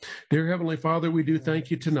Dear Heavenly Father, we do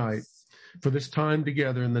thank you tonight for this time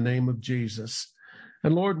together in the name of Jesus.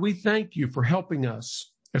 And Lord, we thank you for helping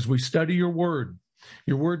us as we study your word.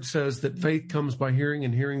 Your word says that faith comes by hearing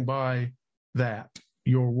and hearing by that,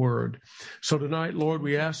 your word. So tonight, Lord,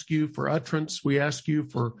 we ask you for utterance. We ask you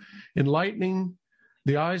for enlightening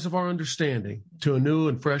the eyes of our understanding to a new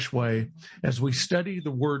and fresh way as we study the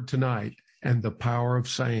word tonight and the power of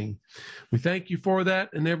saying. We thank you for that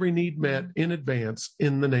and every need met in advance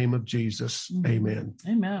in the name of Jesus. Amen.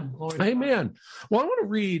 Amen. Amen. Well, I want to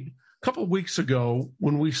read a couple of weeks ago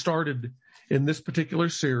when we started in this particular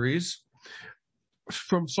series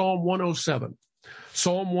from Psalm 107.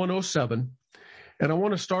 Psalm 107. And I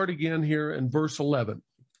want to start again here in verse 11.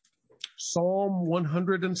 Psalm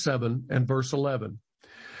 107 and verse 11.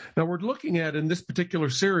 Now we're looking at in this particular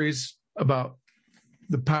series about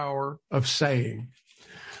the power of saying.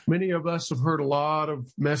 Many of us have heard a lot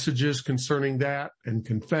of messages concerning that and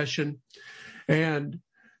confession. And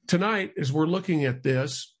tonight, as we're looking at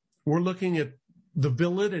this, we're looking at the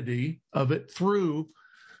validity of it through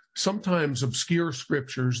sometimes obscure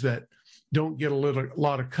scriptures that don't get a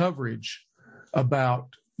lot of coverage about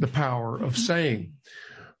the power of saying.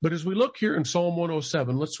 But as we look here in Psalm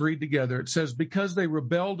 107, let's read together. It says, because they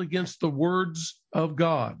rebelled against the words of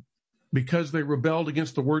God. Because they rebelled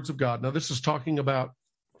against the words of God. Now, this is talking about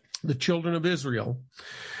the children of Israel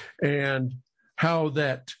and how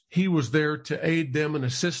that he was there to aid them and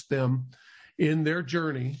assist them in their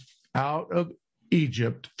journey out of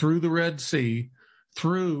Egypt, through the Red Sea,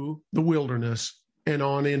 through the wilderness, and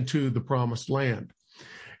on into the promised land.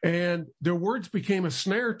 And their words became a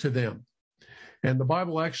snare to them. And the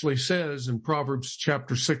Bible actually says in Proverbs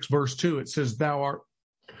chapter 6, verse 2, it says, thou art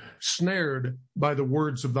snared by the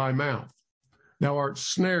words of thy mouth. Thou art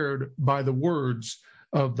snared by the words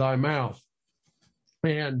of thy mouth.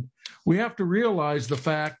 And we have to realize the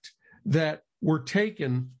fact that we're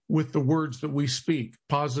taken with the words that we speak,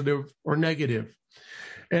 positive or negative.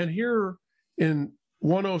 And here in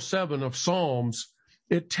 107 of Psalms,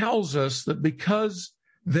 it tells us that because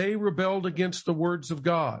they rebelled against the words of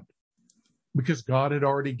God, because God had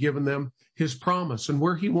already given them his promise and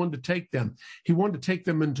where he wanted to take them. He wanted to take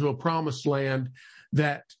them into a promised land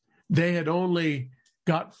that they had only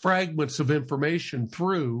got fragments of information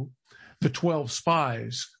through the 12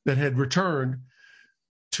 spies that had returned,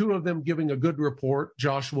 2 of them giving a good report,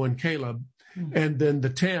 Joshua and Caleb, and then the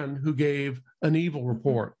 10 who gave an evil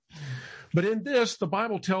report. But in this, the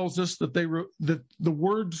Bible tells us that that the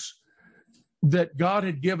words that God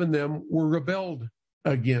had given them were rebelled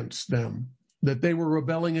against them, that they were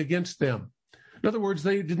rebelling against them. In other words,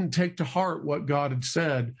 they didn't take to heart what God had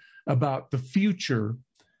said about the future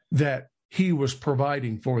that he was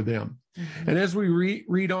providing for them. Mm-hmm. And as we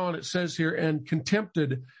read on, it says here, and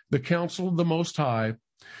contempted the counsel of the Most High.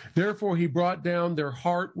 Therefore, he brought down their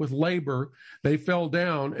heart with labor. They fell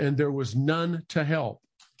down, and there was none to help.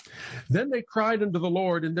 Then they cried unto the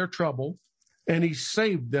Lord in their trouble, and he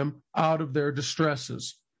saved them out of their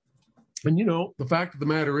distresses. And you know, the fact of the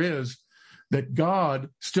matter is that God,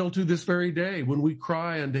 still to this very day, when we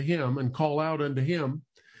cry unto him and call out unto him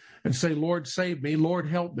and say, Lord, save me, Lord,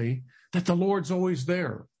 help me, that the Lord's always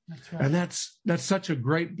there. That's right. And that's such a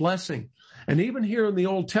great blessing. And even here in the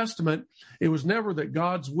Old Testament, it was never that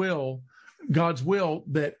God's will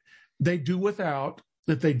that they do without,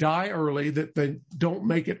 that they die early, that they don't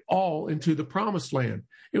make it all into the promised land.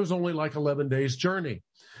 It was only like 11 days journey.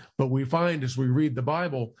 But we find as we read the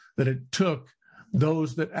Bible that it took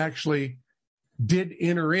those that actually did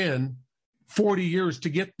enter in 40 years to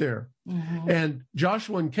get there. Mm-hmm. And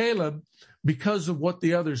Joshua and Caleb, because of what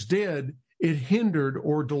the others did, it hindered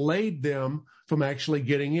or delayed them from actually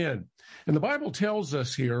getting in. And the Bible tells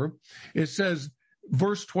us here, it says,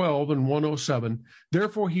 verse 12 in 107,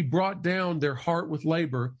 therefore he brought down their heart with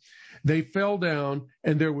labor. They fell down,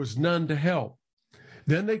 and there was none to help.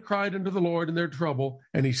 Then they cried unto the Lord in their trouble,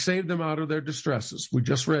 and he saved them out of their distresses. We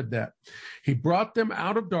just read that. He brought them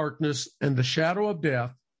out of darkness and the shadow of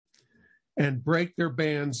death, and break their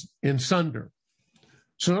bands in sunder.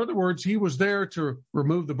 So in other words, he was there to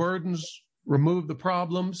remove the burdens, remove the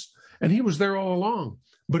problems, and he was there all along.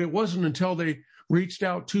 But it wasn't until they reached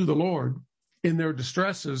out to the Lord in their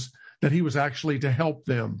distresses that he was actually to help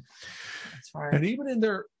them. That's right. And even in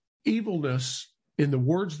their evilness, in the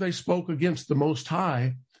words they spoke against the Most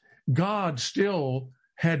High, God still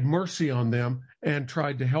had mercy on them and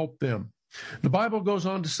tried to help them. The Bible goes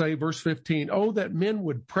on to say, verse 15, oh, that men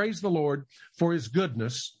would praise the Lord for his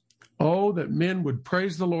goodness. Oh, that men would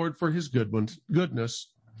praise the Lord for his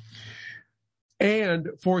goodness and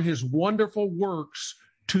for his wonderful works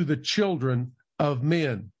to the children of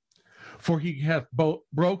men. for he hath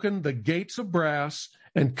broken the gates of brass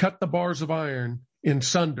and cut the bars of iron in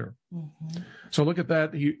sunder. Mm-hmm. So look at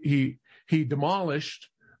that. He demolished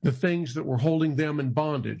the things that were holding them in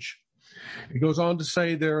bondage. He goes on to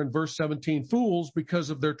say there in verse 17, fools, because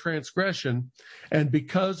of their transgression and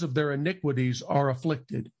because of their iniquities, are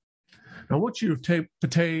afflicted. Now, I want you to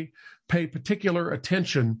pay particular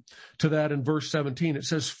attention to that in verse 17. It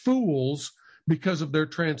says, fools, because of their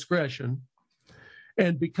transgression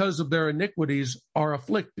and because of their iniquities, are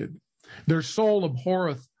afflicted. Their soul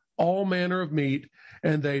abhorreth all manner of meat,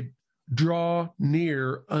 and they draw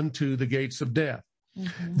near unto the gates of death.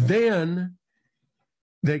 Mm-hmm. Then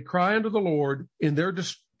they cry unto the Lord in their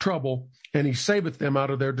trouble, and he saveth them out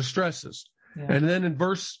of their distresses. Yeah. And then in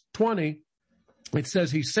verse 20, it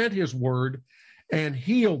says he sent his word and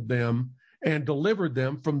healed them and delivered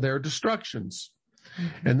them from their destructions.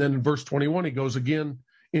 Mm-hmm. And then in verse 21, he goes again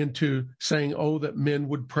into saying, oh, that men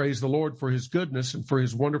would praise the Lord for his goodness and for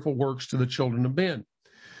his wonderful works to the children of men.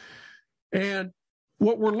 And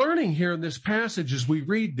what we're learning here in this passage as we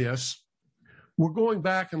read this, we're going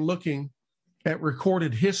back and looking at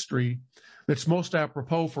recorded history that's most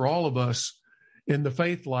apropos for all of us in the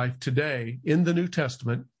faith life today in the New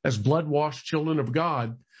Testament as blood-washed children of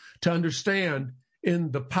God, to understand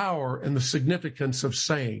in the power and the significance of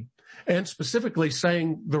saying, and specifically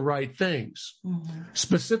saying the right things. Mm-hmm.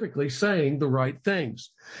 Specifically saying the right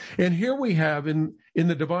things. And here we have in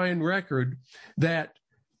the divine record that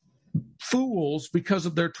fools, because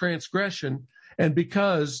of their transgression and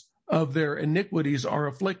because of their iniquities, are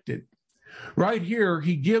afflicted. Right here,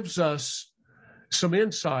 he gives us some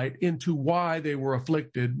insight into why they were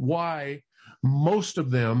afflicted, why most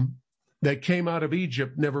of them that came out of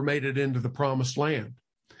Egypt never made it into the promised land.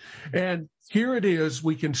 And here it is,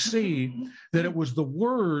 we can see that it was the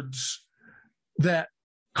words that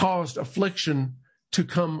caused affliction to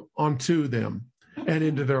come onto them and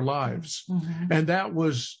into their lives. Mm-hmm. And that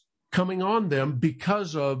was coming on them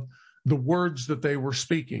because of the words that they were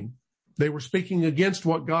speaking. They were speaking against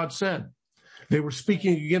what God said. They were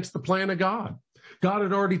speaking against the plan of God. God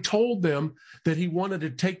had already told them that he wanted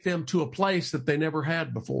to take them to a place that they never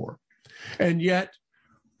had before. And yet,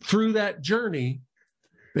 through that journey,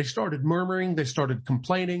 they started murmuring, they started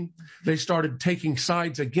complaining, they started taking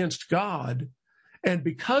sides against God. And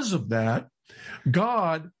because of that,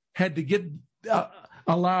 God had to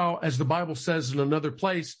allow, as the Bible says in another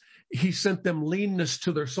place, he sent them leanness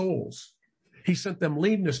to their souls. He sent them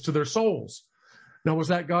leanness to their souls. Now, was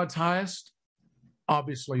that God's highest?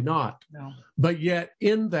 Obviously not. No. But yet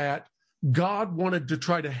in that, God wanted to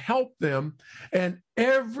try to help them. And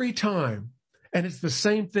every time, and it's the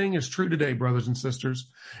same thing is true today, brothers and sisters,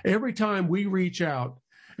 every time we reach out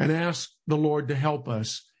and ask the Lord to help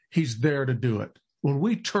us, he's there to do it. When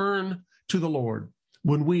we turn to the Lord,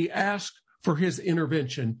 when we ask for his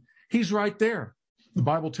intervention, he's right there. The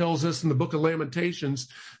Bible tells us in the book of Lamentations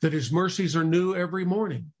that his mercies are new every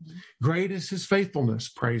morning. Great is his faithfulness,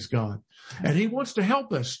 praise God. And he wants to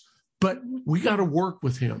help us, but we got to work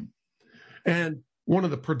with him. And one of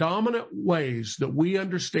the predominant ways that we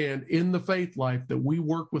understand in the faith life that we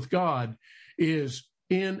work with God is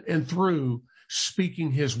in and through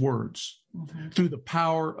speaking his words, mm-hmm. through the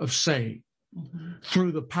power of saying, mm-hmm.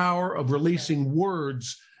 through the power of releasing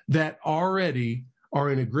words that already are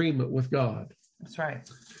in agreement with God. That's right.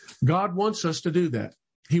 God wants us to do that.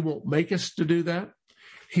 He won't make us to do that.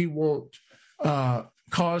 He won't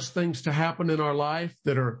cause things to happen in our life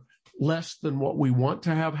that are less than what we want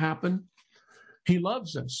to have happen. He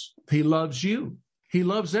loves us. He loves you. He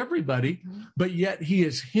loves everybody, but yet he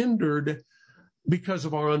is hindered because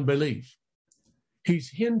of our unbelief. He's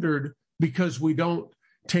hindered because we don't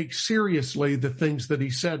take seriously the things that he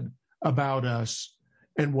said about us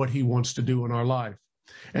and what he wants to do in our life.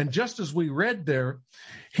 And just as we read there,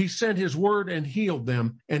 he sent his word and healed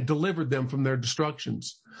them and delivered them from their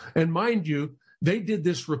destructions. And mind you, they did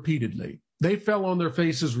this repeatedly. They fell on their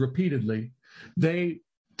faces repeatedly. They,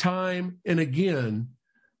 time and again,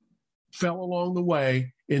 fell along the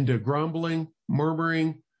way into grumbling,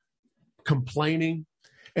 murmuring, complaining.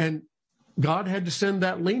 And God had to send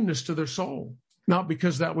that leanness to their soul, not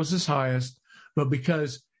because that was his highest, but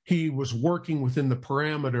because he was working within the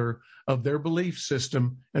parameter of their belief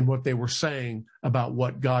system and what they were saying about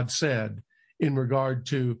what God said in regard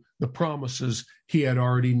to the promises he had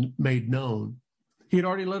already made known. He had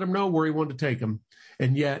already let them know where he wanted to take them.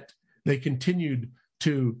 And yet they continued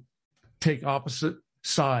to take opposite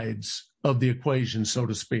sides of the equation, so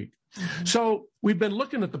to speak. Mm-hmm. So we've been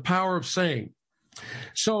looking at the power of saying.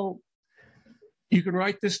 So you can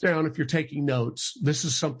write this down if you're taking notes. This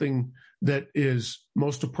is something that is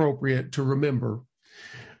most appropriate to remember.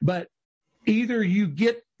 But either you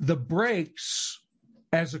get the breaks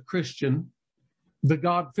as a Christian, the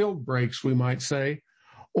God-filled breaks, we might say,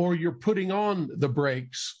 or you're putting on the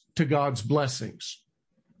brakes to God's blessings.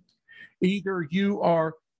 Either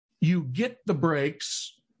you get the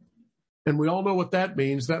breaks, and we all know what that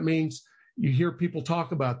means. That means you hear people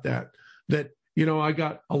talk about that, I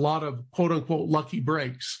got a lot of quote unquote lucky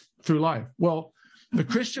breaks through life. Well, the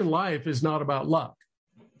Christian life is not about luck.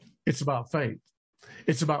 It's about faith.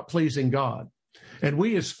 It's about pleasing God. And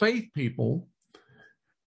we as faith people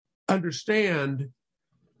understand,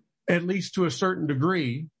 at least to a certain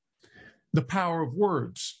degree, the power of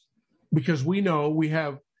words, because we know we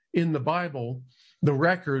have in the Bible the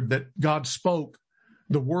record that God spoke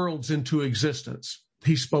the worlds into existence.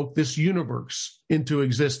 He spoke this universe into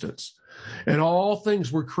existence. And all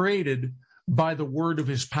things were created by the word of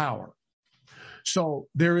his power. So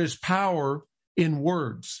there is power in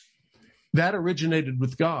words. That originated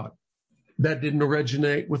with God. That didn't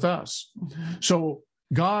originate with us. So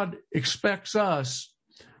God expects us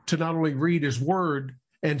to not only read his word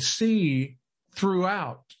and see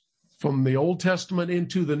throughout, from the Old Testament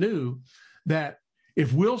into the New, that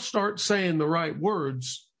if we'll start saying the right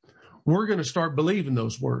words, we're going to start believing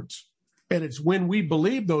those words. And it's when we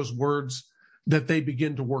believe those words that they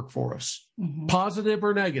begin to work for us, positive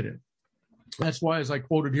or negative. That's why, as I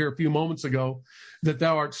quoted here a few moments ago, that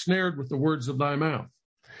thou art snared with the words of thy mouth.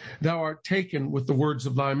 Thou art taken with the words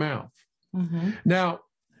of thy mouth. Now,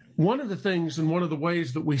 one of the things and one of the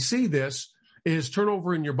ways that we see this is turn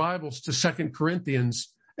over in your Bibles to 2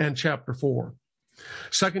 Corinthians and chapter 4.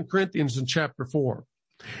 2 Corinthians and chapter 4.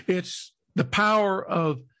 It's the power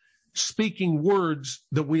of speaking words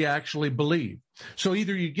that we actually believe. So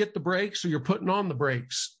either you get the brakes or you're putting on the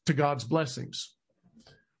brakes to God's blessings.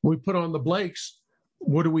 When we put on the brakes,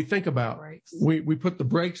 what do we think about? We put the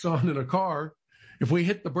brakes on in a car. If we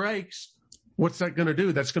hit the brakes, what's that going to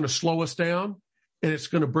do? That's going to slow us down, and it's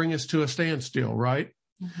going to bring us to a standstill, right?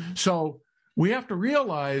 So we have to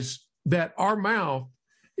realize that our mouth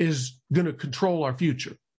is going to control our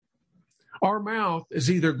future. Our mouth is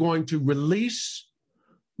either going to release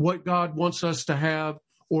what God wants us to have,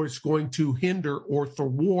 or it's going to hinder or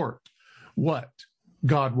thwart what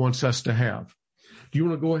God wants us to have. Do you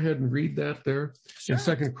want to go ahead and read that there in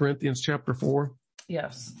 2 Corinthians chapter 4?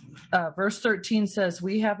 Yes. Verse 13 says,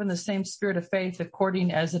 we have in the same spirit of faith,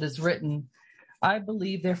 according as it is written, I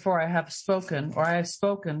believe, therefore I have spoken, or I have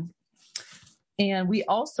spoken. And we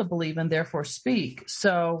also believe and therefore speak.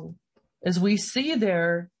 So as we see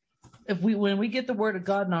there, when we get the word of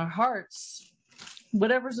God in our hearts,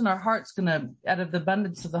 whatever's in our heart's going to, out of the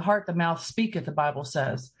abundance of the heart, the mouth speaketh, the Bible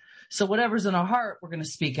says. So whatever's in our heart, we're going to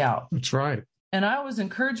speak out. That's right. And I always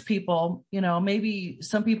encourage people, maybe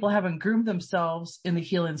some people haven't groomed themselves in the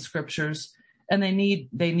healing scriptures, and they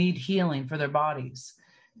need healing for their bodies.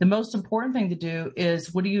 The most important thing to do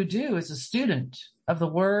is, what do you do as a student of the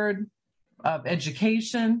word, of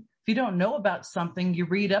education? If you don't know about something, you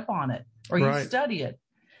read up on it or you study it.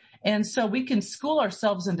 And so we can school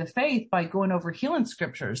ourselves into faith by going over healing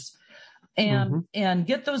scriptures and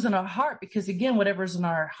get those in our heart, because again, whatever's in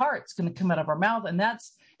our heart is going to come out of our mouth. And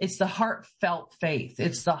it's the heartfelt faith.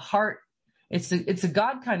 It's the heart. It's a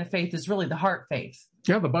God kind of faith is really the heart faith.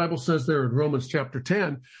 Yeah. The Bible says there in Romans chapter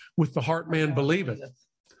 10, with the heart man believeth.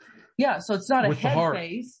 Yeah. So it's not a head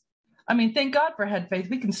faith. I mean, thank God for head faith.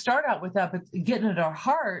 We can start out with that, but getting it our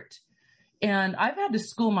heart. And I've had to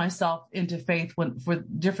school myself into faith for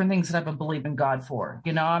different things that I've been believing God for.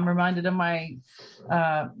 I'm reminded of my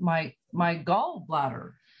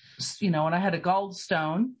gallbladder, when I had a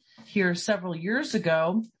gallstone here several years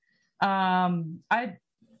ago. I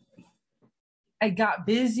got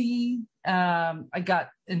busy. I got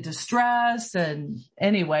into stress, and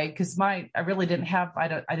anyway, because I really didn't have, I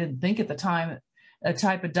didn't think at the time, a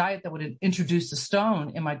type of diet that would introduce a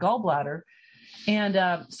stone in my gallbladder.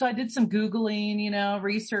 And so I did some Googling,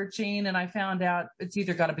 researching, and I found out it's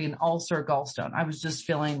either got to be an ulcer or gallstone. I was just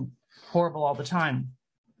feeling horrible all the time.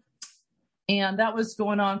 And that was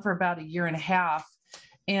going on for about a year and a half.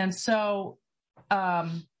 And so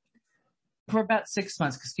for about 6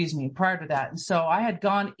 months, prior to that. And so I had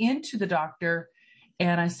gone into the doctor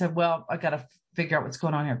and I said, well, I got to figure out what's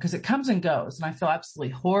going on here, because it comes and goes. And I feel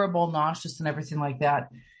absolutely horrible, nauseous and everything like that.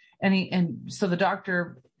 And so the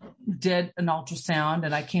doctor did an ultrasound,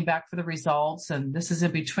 and I came back for the results. And this is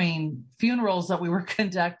in between funerals that we were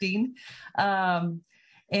conducting. And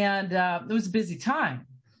it was a busy time.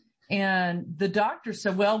 And the doctor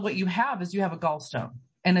said, well, what you have is you have a gallstone,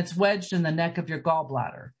 and it's wedged in the neck of your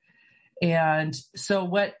gallbladder. And so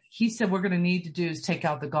what he said we're going to need to do is take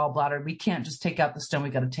out the gallbladder. We can't just take out the stone. We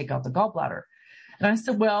got to take out the gallbladder. And I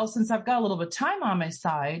said, well, since I've got a little bit of time on my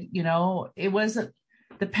side, the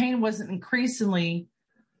pain wasn't increasingly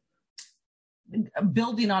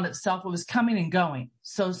building on itself. It was coming and going.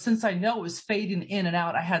 So since I know it was fading in and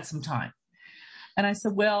out, I had some time. And I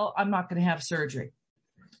said, well, I'm not going to have surgery.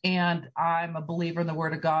 And I'm a believer in the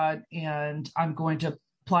Word of God, and I'm going to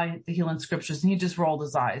apply the healing scriptures. And he just rolled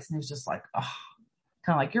his eyes, and he was just like, oh,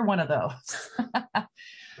 kind of like, you're one of those.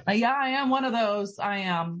 Yeah, I am one of those. I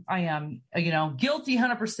am, guilty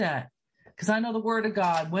 100%, because I know the Word of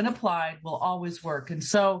God, when applied, will always work. And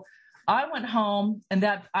so I went home, and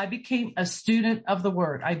that I became a student of the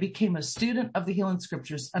Word. I became a student of the healing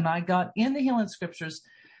scriptures, and I got in the healing scriptures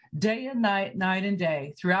day and night, night and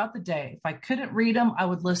day, throughout the day. If I couldn't read them, I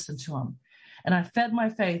would listen to them. And I fed my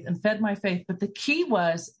faith and fed my faith. But the key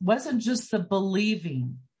wasn't just the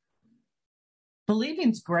believing.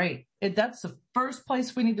 Believing's great. That's the first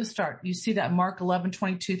place we need to start. You see that in Mark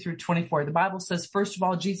 11:22-24. The Bible says, first of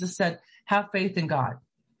all, Jesus said, have faith in God.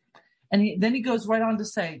 And then he goes right on to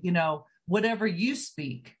say, whatever you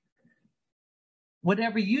speak,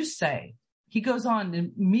 whatever you say, he goes on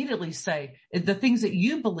to immediately say the things that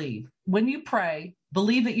you believe. When you pray,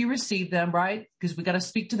 believe that you receive them, right? Because we got to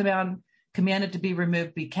speak to the mountain, command it to be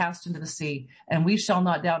removed, be cast into the sea, and we shall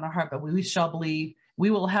not doubt in our heart, but we shall believe.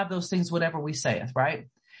 We will have those things, whatever we saith, right?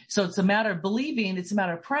 So it's a matter of believing, it's a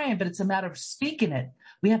matter of praying, but it's a matter of speaking it.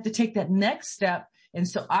 We have to take that next step. And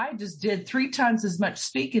so I just did 3 times as much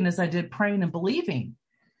speaking as I did praying and believing.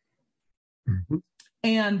 Mm-hmm.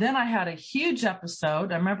 And then I had a huge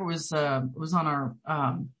episode. I remember it was on our,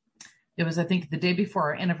 it was, I think, the day before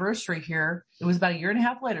our anniversary here. It was about a year and a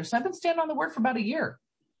half later. So I've been standing on the Word for about a year.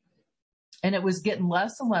 And it was getting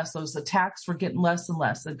less and less. Those attacks were getting less and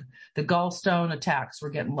less. The gallstone attacks were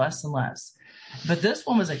getting less and less. But this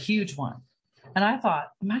one was a huge one. And I thought,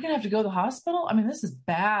 am I going to have to go to the hospital? I mean, this is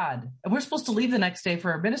bad. And we're supposed to leave the next day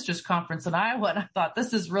for our ministers' conference in Iowa. And I thought,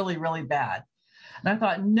 this is really, really bad. And I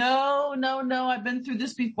thought, no, I've been through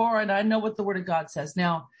this before, and I know what the Word of God says.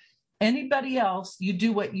 Now, anybody else, you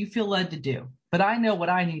do what you feel led to do. But I know what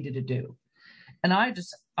I needed to do. And I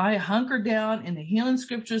hunkered down in the healing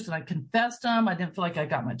scriptures, and I confessed them. I didn't feel like I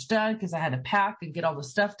got much done because I had to pack and get all the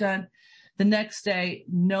stuff done. The next day,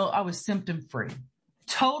 I was symptom free,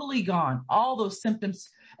 totally gone. All those symptoms.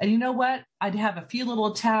 And you know what? I'd have a few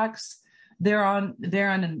little attacks there on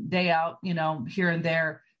and day out, here and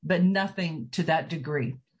there, but nothing to that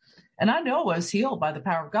degree. And I know I was healed by the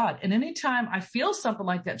power of God. And anytime I feel something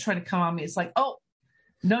like that trying to come on me, it's like, oh,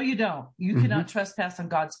 no, you don't. You cannot trespass on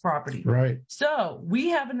God's property. Right. So we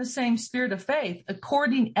have in the same spirit of faith,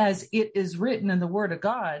 according as it is written in the Word of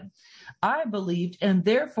God, I believed and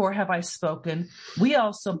therefore have I spoken. We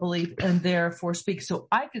also believe and therefore speak. So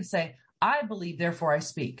I can say, I believe, therefore I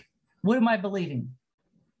speak. What am I believing?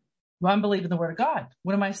 Well, I'm believing the Word of God.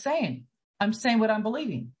 What am I saying? I'm saying what I'm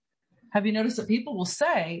believing. Have you noticed that people will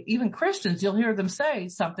say, even Christians, you'll hear them say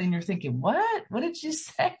something, you're thinking, what? What did you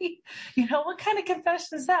say? What kind of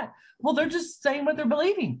confession is that? Well, they're just saying what they're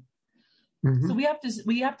believing. Mm-hmm. So we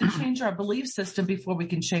have to change our belief system before we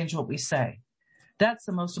can change what we say. That's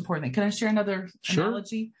the most important thing. Can I share another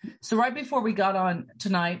analogy? So right before we got on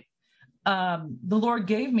tonight, the Lord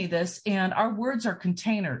gave me this, and our words are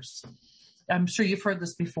containers. I'm sure you've heard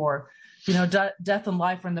this before. Death and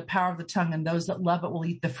life are in the power of the tongue, and those that love it will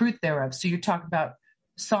eat the fruit thereof. So you're talking about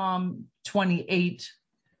Psalm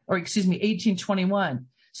 18:21.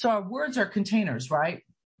 So our words are containers, right?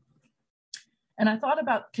 And I thought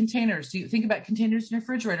about containers. Do you think about containers in your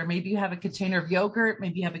refrigerator? Maybe you have a container of yogurt.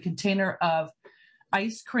 Maybe you have a container of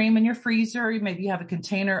ice cream in your freezer. Maybe you have a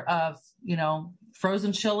container of,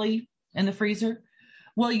 frozen chili in the freezer.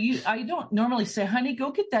 Well, I don't normally say, honey,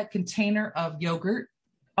 go get that container of yogurt.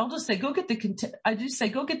 I'll just say, go get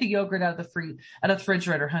the yogurt out of the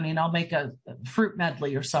refrigerator, honey, and I'll make a fruit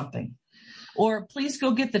medley or something. Or please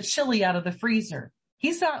go get the chili out of the freezer.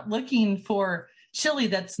 He's not looking for chili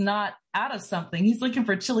that's not out of something. He's looking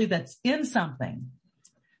for chili that's in something.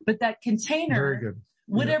 But that container, very good.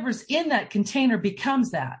 Whatever's in that container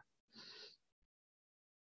becomes that.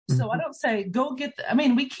 So I don't say,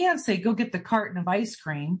 we can say, go get the carton of ice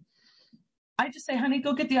cream. I just say, honey,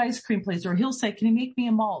 go get the ice cream, please. Or he'll say, can you make me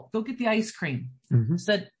a malt? Go get the ice cream. I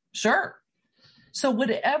said, sure. So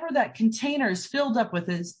whatever that container is filled up with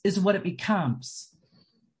is what it becomes.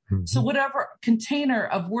 So whatever container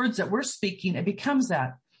of words that we're speaking, it becomes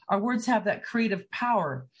that. Our words have that creative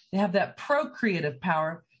power. They have that procreative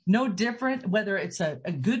power. No different whether it's a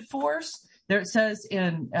good force. There it says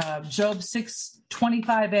in Job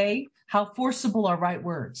 6:25a, how forcible are right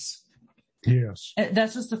words. Yes.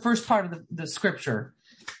 That's just the first part of the scripture.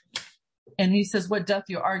 And he says, what doth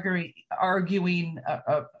your arguing,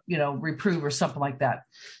 reprove or something like that.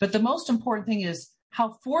 But the most important thing is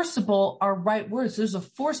how forcible are right words. There's a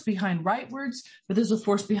force behind right words, but there's a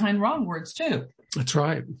force behind wrong words too. That's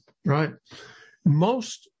right. Right.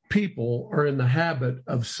 Most people are in the habit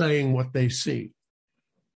of saying what they see.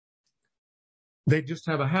 They just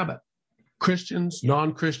have a habit. Christians,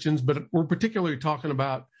 non-Christians, but we're particularly talking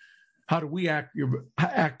about how do we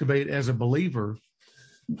activate as a believer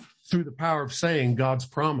through the power of saying God's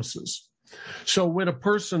promises. So when a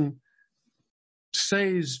person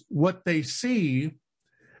says what they see,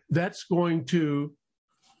 that's going to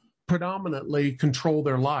predominantly control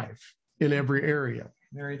their life in every area.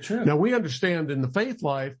 Very true. Now, we understand in the faith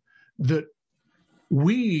life that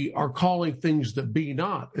we are calling things that be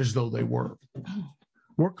not as though they were.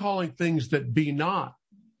 We're calling things that be not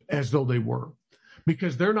as though they were,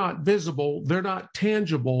 because they're not visible, they're not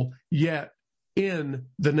tangible yet in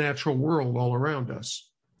the natural world all around us.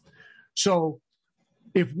 So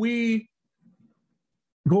if we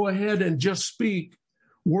go ahead and just speak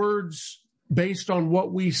words based on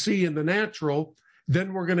what we see in the natural,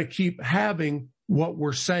 then we're going to keep having what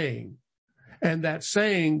we're saying. And that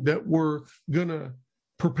saying that we're going to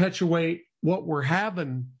perpetuate what we're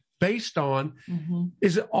having based on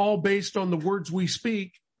is all based on the words we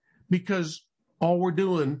speak, because all we're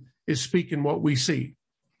doing is speaking what we see.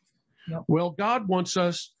 Yep. Well, God wants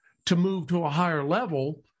us to move to a higher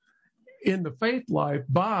level in the faith life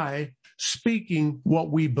by speaking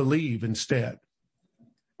what we believe instead.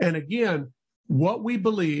 And again, what we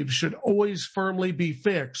believe should always firmly be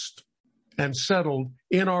fixed and settled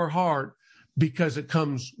in our heart, because it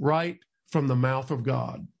comes right from the mouth of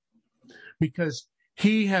God. Because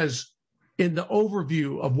He has, in the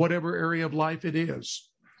overview of whatever area of life it is,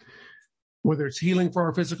 whether it's healing for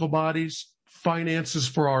our physical bodies, finances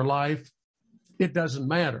for our life, it doesn't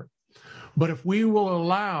matter. But if we will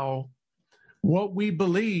allow what we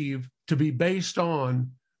believe to be based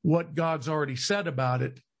on what God's already said about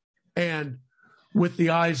it, and with the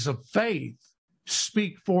eyes of faith,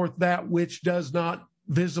 speak forth that which does not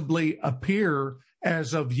visibly appear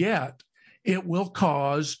as of yet, it will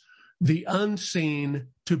cause the unseen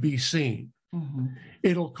to be seen.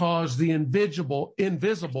 It'll cause the invisible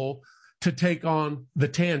to take on the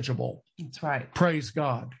tangible. That's right. Praise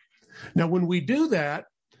God. Now, when we do that,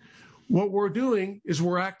 what we're doing is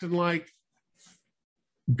we're acting like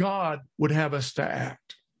God would have us to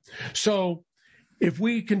act. So if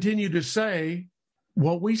we continue to say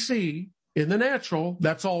what we see in the natural,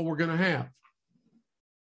 that's all we're going to have.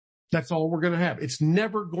 That's all we're going to have. It's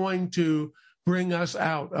never going to bring us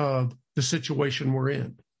out of the situation we're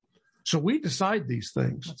in. So we decide these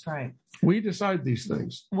things. That's right. We decide these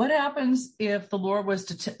things. What happens if the Lord was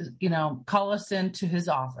to, call us into His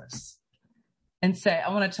office and say, I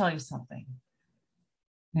want to tell you something.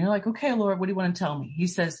 And you're like, okay, Lord, what do you want to tell me? He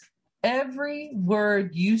says, every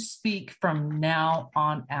word you speak from now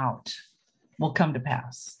on out will come to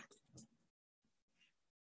pass.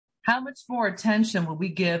 How much more attention will we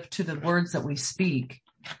give to the words that we speak,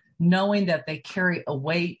 knowing that they carry a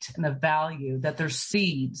weight and a value, that they're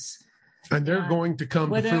seeds? And they're going to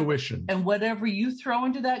come to fruition. And whatever you throw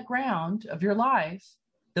into that ground of your life,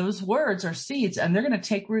 those words are seeds, and they're going to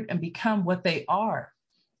take root and become what they are.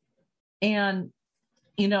 And,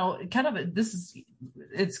 it's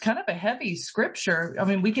kind of a heavy scripture. I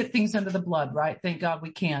mean, we get things under the blood, right? Thank God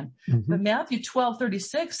we can. But Matthew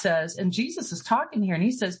 12:36 says, and Jesus is talking here, and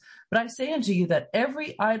He says, but I say unto you that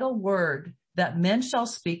every idle word that men shall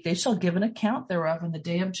speak, they shall give an account thereof in the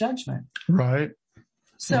day of judgment. Right.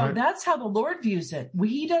 So that's how the Lord views it.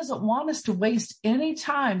 He doesn't want us to waste any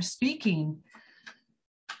time speaking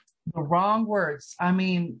the wrong words. I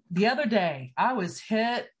mean, the other day I was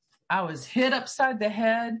hit upside the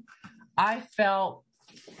head. I felt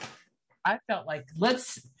like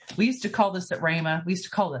we used to call this at Rhema. We used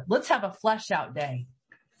to call it, let's have a flesh out day.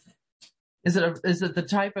 Is it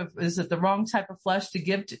the wrong type of flesh to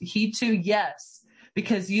give heed to? Yes,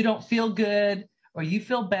 because you don't feel good, or you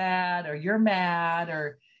feel bad, or you're mad,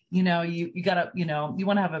 or, you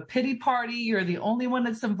want to have a pity party. You're the only one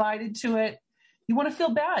that's invited to it. You want to feel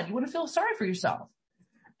bad. You want to feel sorry for yourself.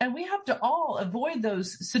 And we have to all avoid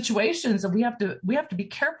those situations, and we have to be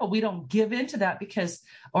careful we don't give into that,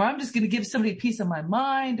 or I'm just going to give somebody a piece of my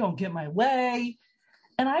mind, don't get my way.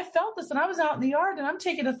 And I felt this, and I was out in the yard, and I'm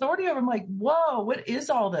taking authority over. I'm like, whoa, what is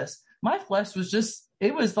all this? My flesh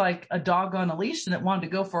it was like a dog on a leash, and it wanted to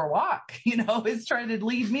go for a walk. It's trying to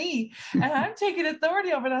lead me, and I'm taking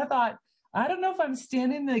authority over it. And I thought, I don't know if I'm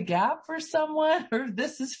standing in the gap for someone or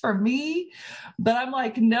this is for me, but I'm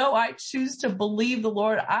like, no, I choose to believe the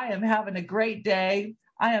Lord. I am having a great day.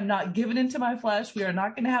 I am not giving into my flesh. We are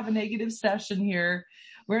not going to have a negative session here.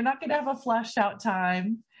 We're not going to have a flesh out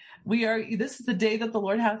time. This is the day that the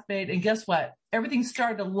Lord hath made. And guess what? Everything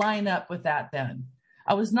started to line up with that then.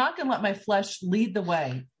 I was not going to let my flesh lead the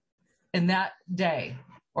way in that day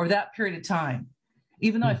or that period of time,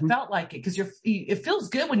 even though I felt like it, because it feels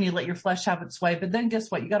good when you let your flesh have its way. But then guess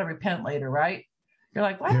what? You got to repent later, right? You're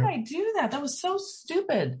like, why did I do that? That was so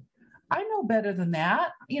stupid. I know better than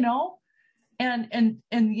that,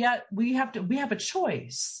 and yet we have a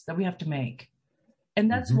choice that we have to make. And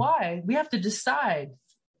that's why we have to decide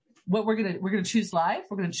what we're going to choose life.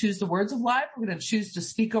 We're going to choose the words of life. We're going to choose to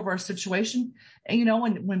speak over our situation.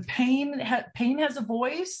 And when pain has a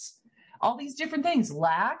voice, all these different things,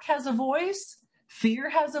 lack has a voice, fear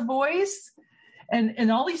has a voice,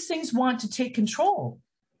 and all these things want to take control.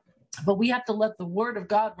 But we have to let the word of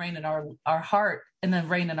God reign in our heart and then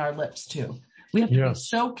reign in our lips too. We have to be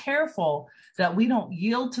so careful that we don't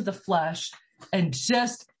yield to the flesh and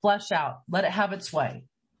just flesh out, let it have its way.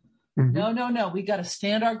 No. We got to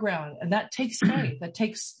stand our ground. And that takes faith. That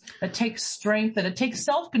takes strength, and it takes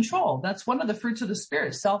self-control. That's one of the fruits of the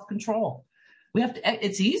Spirit, self-control.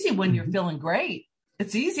 It's easy when you're feeling great.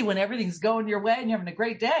 It's easy when everything's going your way and you're having a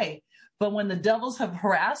great day. But when the devils have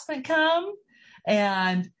harassment come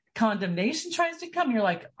and condemnation tries to come, you're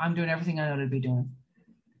like, I'm doing everything I ought to be doing.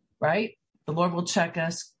 Right? The Lord will check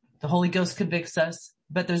us. The Holy Ghost convicts us,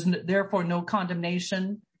 but there's therefore no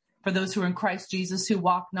condemnation for those who are in Christ Jesus, who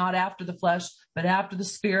walk not after the flesh, but after the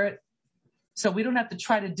Spirit. So we don't have to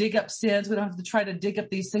try to dig up sins. We don't have to try to dig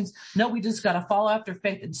up these things. No, we just got to follow after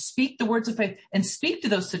faith and speak the words of faith and speak to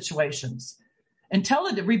those situations and tell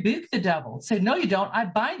it to rebuke the devil. Say, no, you don't. I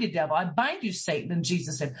bind you, devil. I bind you, Satan, in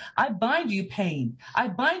Jesus' name. I bind you, pain. I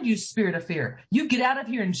bind you, spirit of fear. You get out of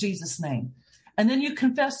here in Jesus' name. And then you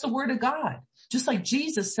confess the word of God. Just like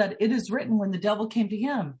Jesus said, it is written when the devil came to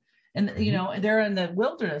him. And, they're in the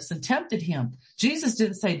wilderness and tempted him. Jesus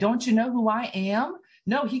didn't say, don't you know who I am?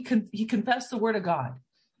 No, he confessed the word of God.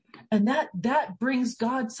 And that brings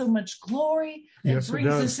God so much glory. It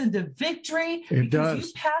brings us into victory. Because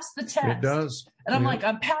you pass the test. It does. And I'm like,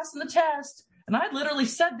 I'm passing the test. And I literally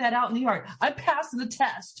said that out in the yard. I'm passing the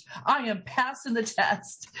test. I am passing the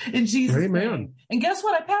test in Jesus' name. And guess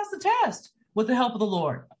what? I passed the test with the help of the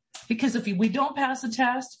Lord. Because if we don't pass the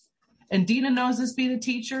test, and Dina knows this being a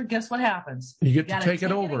teacher, guess what happens? You get to take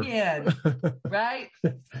it over. Again, right?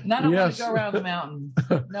 And I don't want to go around the mountain.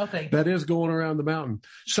 No, thank you. That is going around the mountain.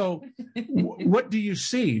 So what do you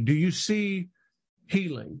see? Do you see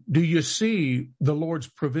healing? Do you see the Lord's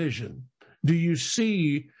provision? Do you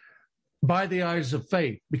see by the eyes of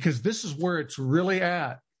faith? Because this is where it's really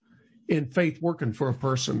at in faith working for a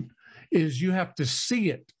person, is you have to see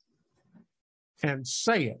it and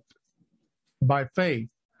say it by faith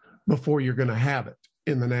before you're going to have it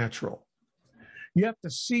in the natural. You have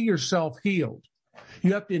to see yourself healed.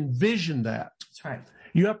 You have to envision that. That's right.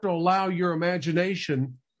 You have to allow your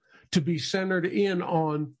imagination to be centered in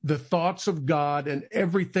on the thoughts of God and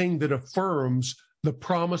everything that affirms the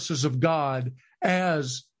promises of God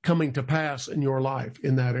as coming to pass in your life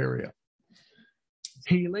in that area.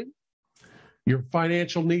 Healing, your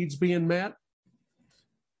financial needs being met,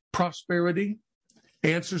 prosperity,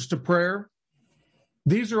 answers to prayer.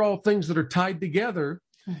 These are all things that are tied together,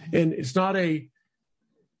 and it's not a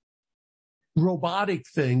robotic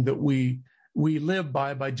thing that we live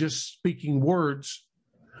by just speaking words.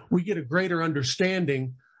 We get a greater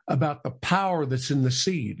understanding about the power that's in the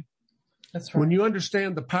seed. That's right. When you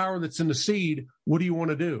understand the power that's in the seed, what do you want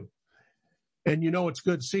to do? And it's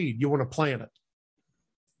good seed. You want to plant it.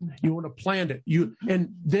 You want to plant it.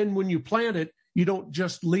 And then when you plant it, you don't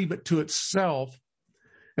just leave it to itself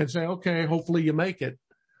and say, okay, hopefully you make it.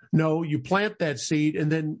 No, you plant that seed and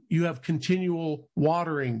then you have continual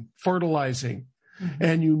watering, fertilizing,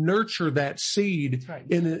 and you nurture that seed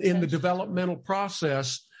in the developmental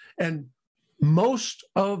process. And most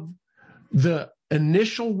of the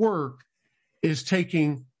initial work is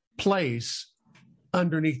taking place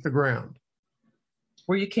underneath the ground.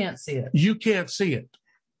 Where you can't see it. You can't see it.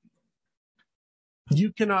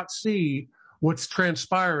 You cannot see what's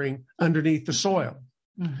transpiring underneath the soil.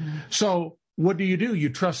 So what do? You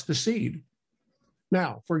trust the seed.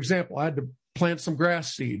 Now, for example, I had to plant some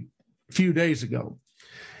grass seed a few days ago.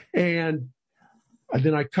 And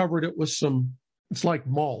then I covered it with it's like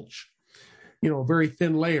mulch, a very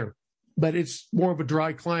thin layer. But it's more of a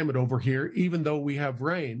dry climate over here. Even though we have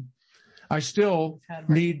rain, I still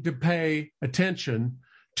need to pay attention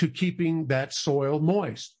to keeping that soil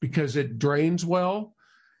moist because it drains well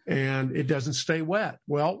and it doesn't stay wet.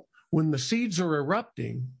 Well, when the seeds are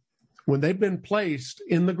erupting, when they've been placed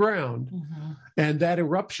in the ground Mm-hmm. and that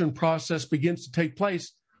eruption process begins to take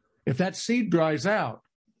place, if that seed dries out,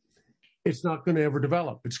 it's not going to ever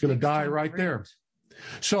develop. It's going to die right there.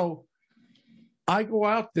 So I go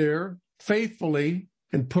out there faithfully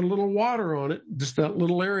and put a little water on it, just that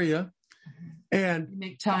little area. And You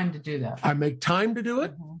make time to do that. I make time to do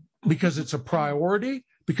it Mhm. because it's a priority.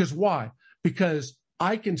 Because why? Because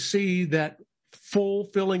I can see that full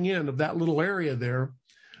filling in of that little area there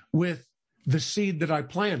with the seed that I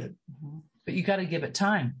planted. Mhm. But you got to give it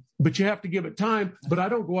time. But you have to give it time. But I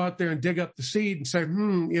don't go out there and dig up the seed and say,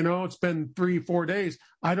 it's been 3-4 days.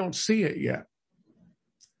 I don't see it yet.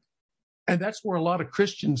 And that's where a lot of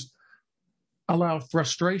Christians allow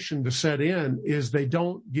frustration to set in, is they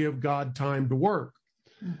don't give God time to work.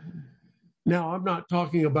 Mm-hmm. Now, I'm not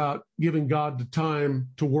talking about giving God the time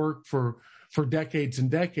to work for decades and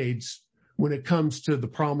decades when it comes to the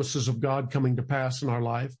promises of God coming to pass in our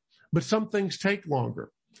life. But some things take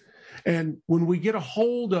longer. And when we get a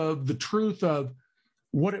hold of the truth of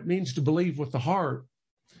what it means to believe with the heart,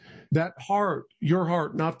 that heart, your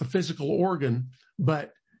heart, not the physical organ,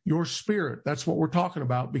 but your spirit, that's what we're talking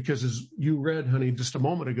about. Because as you read, honey, just a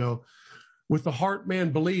moment ago, with the heart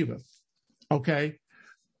man believeth. Okay.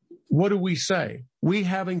 What do we say? We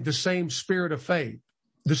having the same spirit of faith.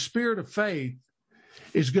 The spirit of faith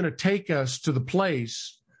is going to take us to the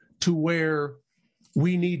place to where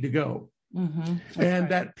we need to go. Mm-hmm. And right.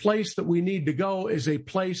 that place that we need to go is a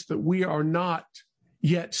place that we are not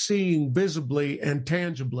yet seeing visibly and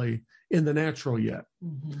tangibly in the natural yet.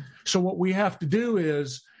 Mm-hmm. So what we have to do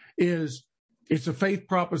is it's a faith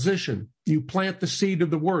proposition. You plant the seed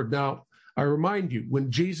of the word. Now, I remind you, when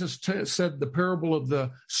Jesus said the parable of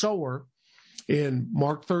the sower in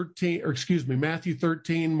Matthew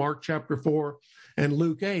 13, Mark chapter 4, and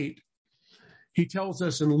Luke 8, he tells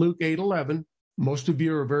us in Luke 8:11, most of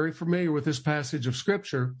you are very familiar with this passage of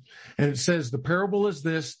scripture, and it says the parable is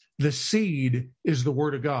this: the seed is the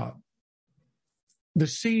word of God. The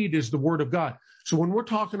seed is the word of God. So when we're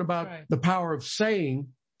talking about Right. the power of saying,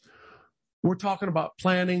 we're talking about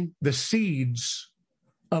planting the seeds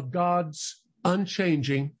of God's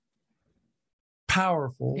unchanging,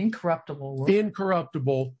 powerful, Incorruptible word.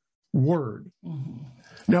 incorruptible word. Mm-hmm.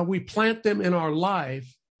 Now we plant them in our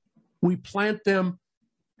life. We plant them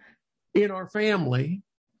in our family,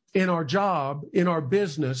 in our job, in our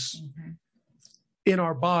business, Mm-hmm. in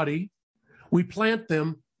our body. We plant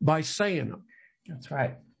them by saying them. That's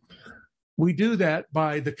right. We do that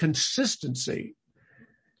by the consistency.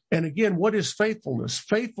 And again, what is faithfulness?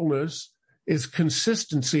 Faithfulness is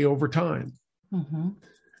consistency over time. Mm-hmm.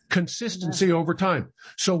 Consistency over time.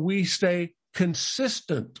 So we stay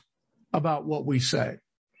consistent about what we say,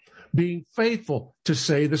 being faithful to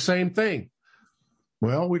say the same thing.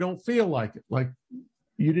 Well, we don't feel like it, like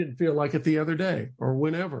you didn't feel like it the other day or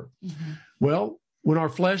whenever. Mm-hmm. Well, when our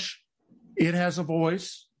flesh, it has a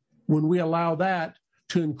voice. When we allow that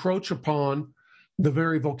to encroach upon the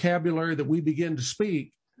very vocabulary that we begin to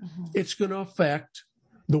speak, Mm-hmm. it's going to affect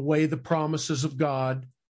the way the promises of God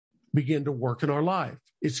begin to work in our life.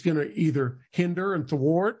 It's going to either hinder and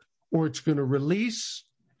thwart, or it's going to release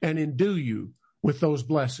and endue you with those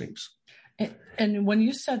blessings. And when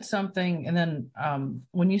you said something, and then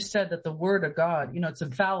when you said that the word of God, it's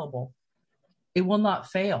infallible, it will not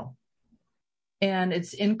fail. And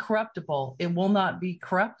it's incorruptible. It will not be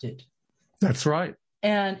corrupted. That's right.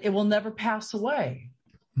 And it will never pass away.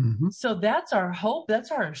 Mm-hmm. So that's our hope. That's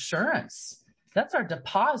our assurance. That's our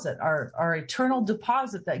deposit, our eternal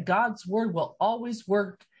deposit that God's word will always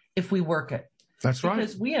work if we work it. That's right.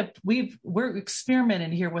 Because we're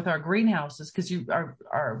experimenting here with our greenhouses, because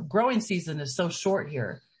our growing season is so short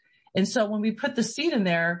here. And so when we put the seed in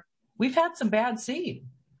there, we've had some bad seed.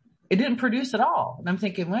 It didn't produce at all. And I'm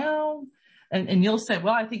thinking, well, and you'll say,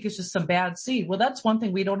 well, I think it's just some bad seed. Well, that's one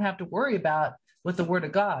thing we don't have to worry about with the word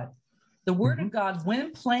of God. The word Mm-hmm. of God,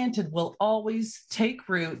 when planted, will always take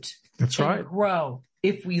root. That's and right. grow.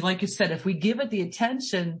 If we, like you said, if we give it the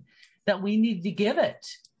attention that we need to give it.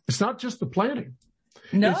 It's not just the planting.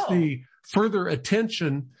 No. It's the further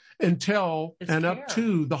attention until It's and care. up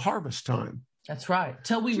to the harvest time. That's right.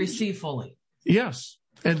 Till we receive fully. Yes.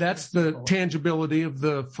 And that's the Fully. tangibility of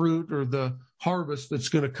the fruit or the harvest that's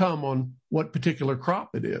going to come on what particular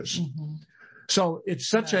crop it is. Mm-hmm. So it's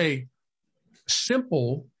such a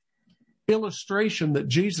simple illustration that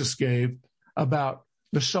Jesus gave about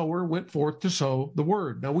the sower went forth to sow the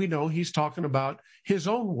word. Now we know he's talking about his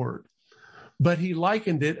own word, but he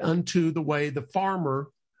likened it unto the way the farmer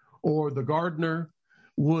or the gardener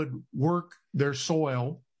would work their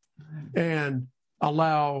soil and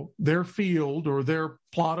allow their field or their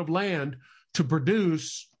plot of land to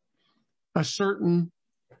produce a certain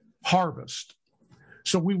harvest.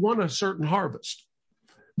 So we want a certain harvest.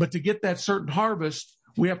 But to get that certain harvest,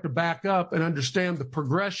 we have to back up and understand the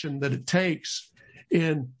progression that it takes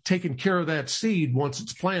in taking care of that seed once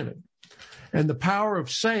it's planted. And the power of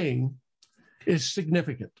saying is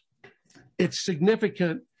significant. It's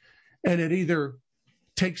significant, and it either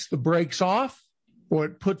takes the brakes off or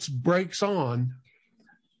it puts brakes on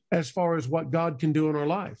as far as what God can do in our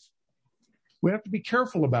life. We have to be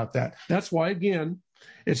careful about that. That's why, again,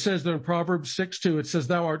 it says there in Proverbs 6:2, it says,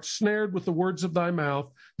 thou art snared with the words of thy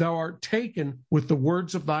mouth. Thou art taken with the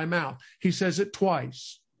words of thy mouth. He says it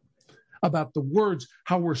twice about the words,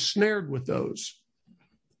 how we're snared with those.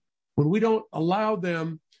 When we don't allow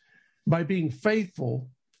them, by being faithful,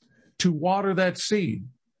 to water that seed,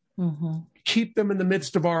 keep them in the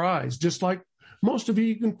midst of our eyes, just like most of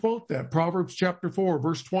you can quote that. Proverbs chapter 4,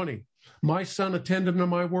 verse 20. My son, attend unto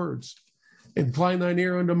my words. Incline thine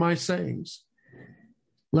ear unto my sayings.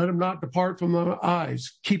 Let them not depart from thy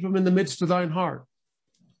eyes. Keep them in the midst of thine heart.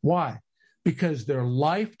 Why? Because they're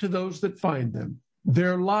life to those that find them.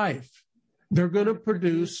 They're life. They're going to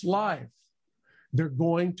produce life. They're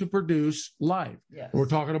going to produce life. Yes. We're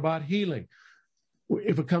talking about healing.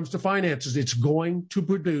 If it comes to finances, it's going to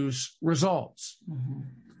produce results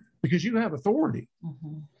because you have authority.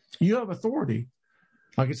 You have authority.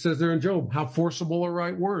 Like it says there in Job, how forcible are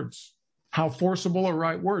right words. How forcible are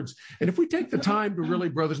right words. And if we take the time to really,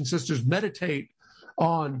 brothers and sisters, meditate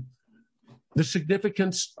on the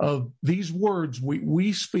significance of these words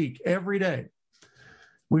we speak every day,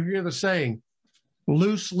 we hear the saying,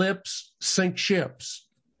 loose lips sink ships.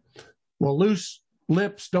 Well, loose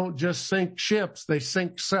lips don't just sink ships, they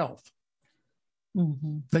sink self.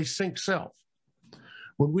 They sink self.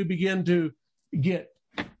 When we begin to get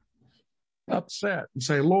upset and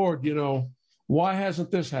say, Lord, why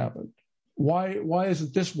hasn't this happened? Why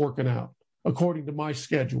isn't this working out according to my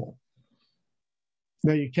schedule?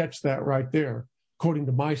 Now you catch that right there, according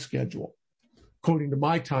to my schedule, according to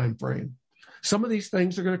my time frame. Some of these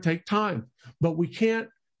things are going to take time, but we can't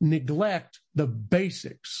neglect the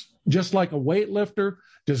basics. Just like a weightlifter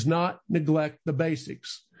does not neglect the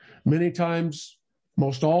basics. Many times,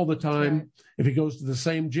 most all the time, if he goes to the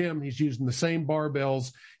same gym, he's using the same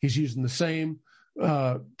barbells, he's using the same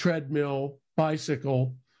treadmill,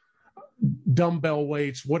 bicycle, dumbbell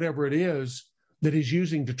weights, whatever it is that he's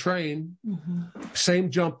using to train,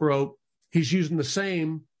 same jump rope, he's using the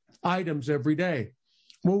same items every day.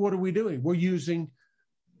 Well, what are we doing? We're using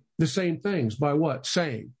the same things by what?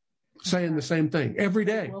 Saying the same thing every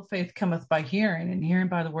day. Well, faith cometh by hearing, and hearing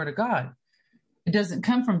by the word of God. It doesn't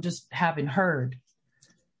come from just having heard.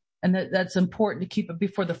 And that's important to keep it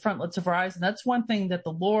before the frontlets of our eyes. And that's one thing that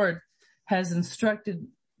the Lord has instructed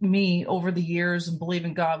me over the years and believe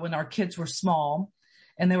in God when our kids were small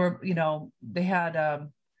and they were, they had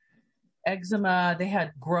eczema, they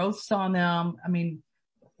had growths on them. I mean,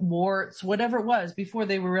 warts, whatever it was, before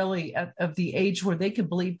they were really of the age where they could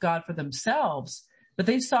believe God for themselves, but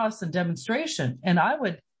they saw us in demonstration. And I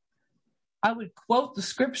would quote the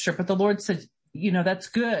scripture, but the Lord said, that's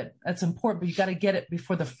good. That's important, but you got to get it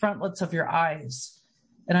before the frontlets of your eyes.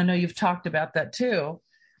 And I know you've talked about that too.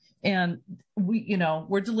 And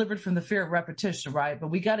we're delivered from the fear of repetition, right? But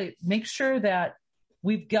we got to make sure that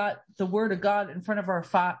we've got the word of God in front of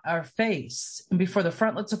our face and before the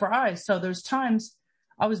frontlets of our eyes. So there's times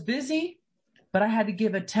I was busy, but I had to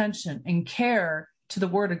give attention and care to the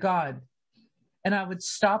word of God. And I would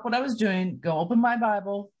stop what I was doing, go open my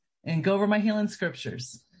Bible and go over my healing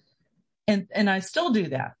scriptures. And I still do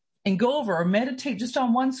that and go over or meditate just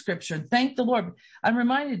on one scripture and thank the Lord. I'm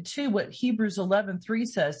reminded too what Hebrews 11:3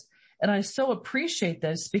 says. And I so appreciate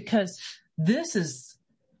this because this is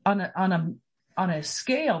on a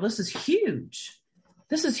scale. This is huge.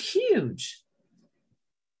 This is huge.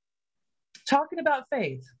 Talking about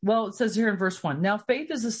faith. Well, it says here in verse 1, now faith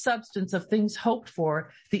is the substance of things hoped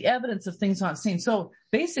for, the evidence of things not seen. So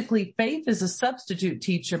basically faith is a substitute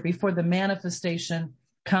teacher before the manifestation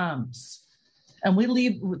comes. And we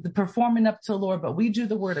leave the performing up to the Lord, but we do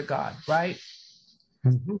the word of God, right?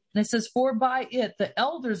 And it says, for by it, the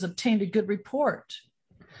elders obtained a good report.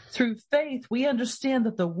 Through faith, we understand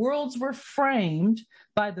that the worlds were framed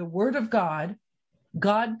by the word of God.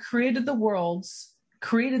 God created the worlds,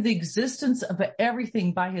 created the existence of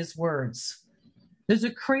everything by his words. There's a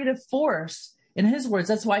creative force in his words.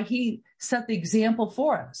 That's why he set the example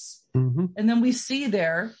for us. And then we see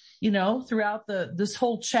there, throughout this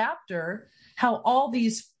whole chapter, how all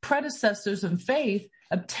these predecessors in faith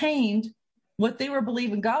obtained what they were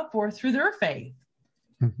believing God for through their faith.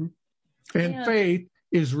 And faith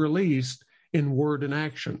is released in word and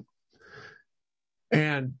action.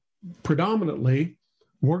 And predominantly,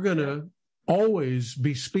 we're going to always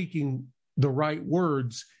be speaking the right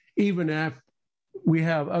words, even if we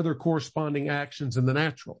have other corresponding actions in the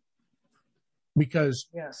natural. Because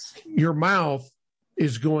your mouth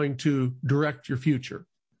is going to direct your future.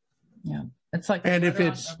 Yeah. It's like and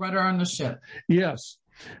a rudder on the ship. Yes.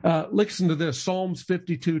 Listen to this, Psalms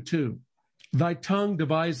 52:2. Thy tongue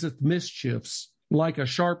deviseth mischiefs like a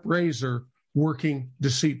sharp razor working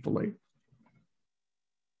deceitfully.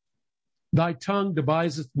 Thy tongue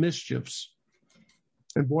deviseth mischiefs.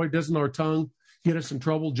 And boy, doesn't our tongue get us in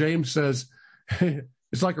trouble? James says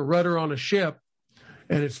it's like a rudder on a ship,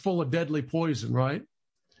 and it's full of deadly poison, right?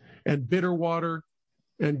 And bitter water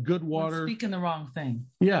and good water. Speaking the wrong thing.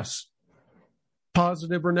 Yes.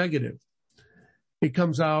 Positive or negative. It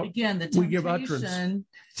comes out. Again, the temptation we give utterance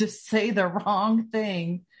to say the wrong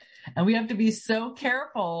thing. And we have to be so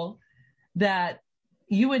careful that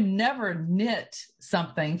you would never knit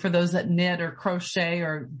something, for those that knit or crochet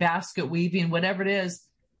or basket weaving, whatever it is.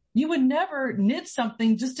 You would never knit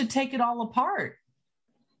something just to take it all apart.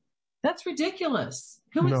 That's ridiculous.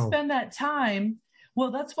 Who would spend that time?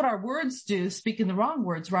 Well, that's what our words do, speaking the wrong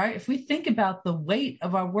words, right? If we think about the weight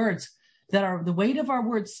of our words, the weight of our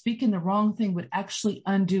words speaking the wrong thing would actually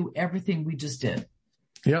undo everything we just did.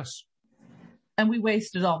 Yes. And we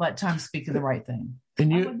wasted all that time speaking the right thing.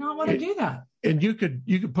 And I would not want to do that. And you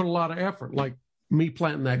could put a lot of effort, like me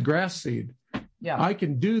planting that grass seed. Yeah. I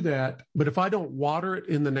can do that, but if I don't water it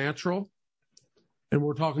in the natural, and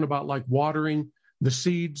we're talking about like watering the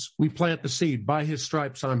seeds, we plant the seed. By his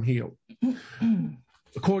stripes I'm healed.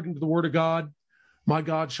 According to the word of God, my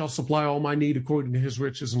God shall supply all my need according to his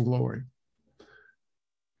riches and glory.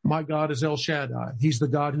 My God is El Shaddai. He's the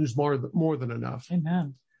God who's more than enough.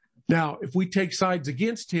 Amen. Now, if we take sides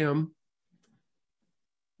against him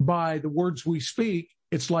by the words we speak,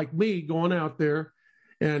 it's like me going out there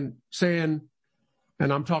and saying,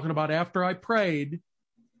 and I'm talking about after I prayed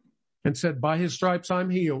and said, by his stripes I'm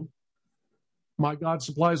healed. My God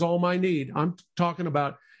supplies all my need. I'm talking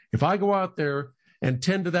about if I go out there and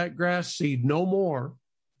tend to that grass seed no more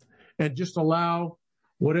and just allow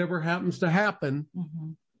whatever happens to happen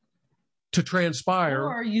to transpire.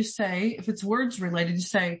 Or you say, if it's words related, you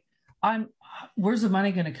say, where's the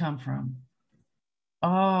money going to come from?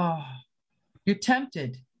 Oh, you're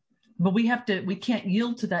tempted, but we can't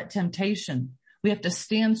yield to that temptation. We have to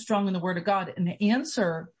stand strong in the word of God and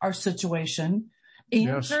answer our situation,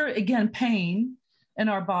 answer again, pain in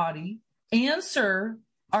our body, answer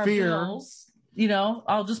our fear. Bills.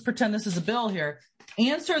 I'll just pretend this is a bill here.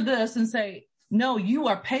 Answer this and say, no, you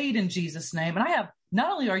are paid in Jesus' name. And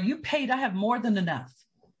not only are you paid, I have more than enough.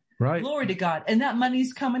 Right. Glory to God. And that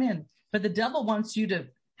money's coming in. But the devil wants you to,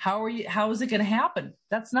 how is it going to happen?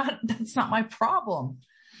 That's not my problem.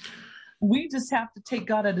 We just have to take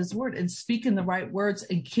God at his word and speak in the right words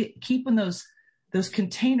and keeping those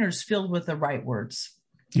containers filled with the right words.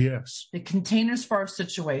 Yes. The containers for our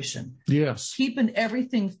situation. Yes. Keeping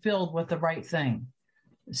everything filled with the right thing.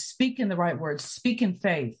 Speaking the right words. Speak in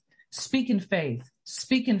faith. Speak in faith.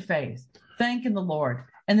 Speak in faith. Thanking the Lord.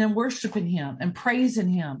 And then worshiping him and praising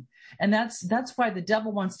him. And that's why the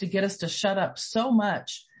devil wants to get us to shut up so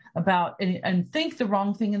much about and think the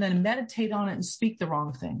wrong thing and then meditate on it and speak the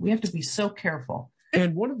wrong thing. We have to be so careful.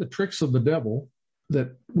 And one of the tricks of the devil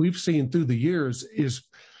that we've seen through the years is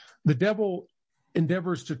the devil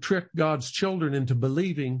endeavors to trick God's children into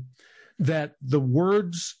believing that the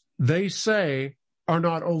words they say are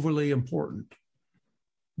not overly important.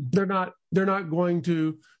 They're not going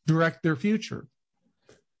to direct their future.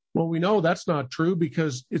 Well, we know that's not true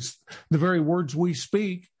because it's the very words we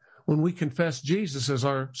speak when we confess Jesus as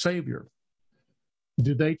our Savior.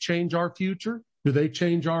 Do they change our future? Do they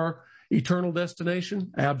change our eternal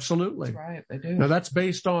destination? Absolutely. That's right, they do. Now that's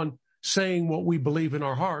based on saying what we believe in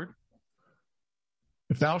our heart.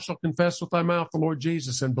 If thou shalt confess with thy mouth the Lord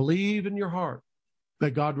Jesus and believe in your heart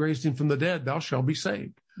that God raised him from the dead, thou shalt be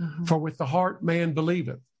saved. Mm-hmm. For with the heart man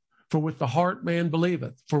believeth. For with the heart man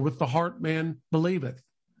believeth. For with the heart man believeth.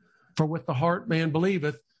 For with the heart man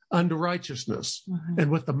believeth unto righteousness. Mm-hmm.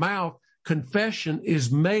 And with the mouth confession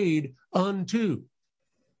is made unto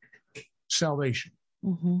salvation.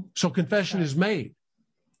 Mm-hmm. So confession is made.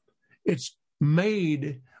 It's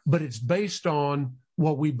made, but it's based on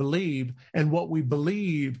what we believe, and what we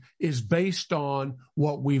believe is based on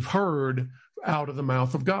what we've heard out of the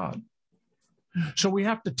mouth of God. So we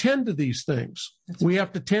have to tend to these things. We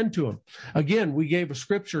have to tend to them. Again, we gave a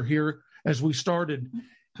scripture here as we started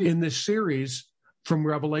in this series from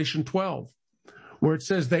Revelation 12, where it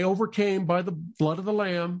says they overcame by the blood of the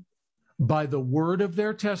Lamb, by the word of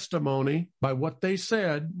their testimony, by what they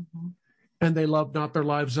said, and they loved not their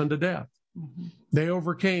lives unto death. Mm-hmm. They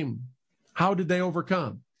overcame. How did they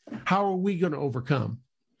overcome? How are we going to overcome?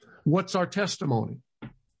 What's our testimony?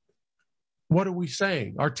 What are we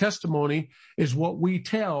saying? Our testimony is what we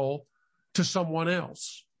tell to someone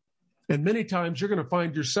else. And many times you're going to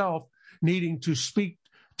find yourself needing to speak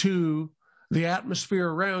to the atmosphere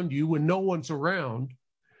around you when no one's around,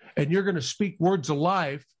 and you're going to speak words of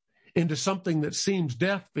life into something that seems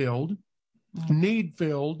death-filled,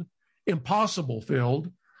 need-filled,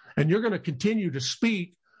 impossible-filled, and you're going to continue to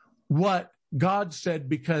speak what God said,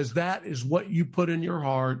 because that is what you put in your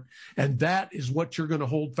heart, and that is what you're going to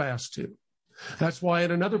hold fast to. That's why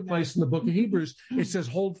in another place in the book of Hebrews, it says,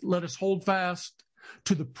 let us hold fast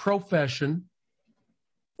to the profession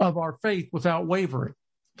of our faith without wavering.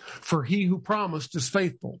 For he who promised is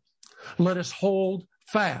faithful. Let us hold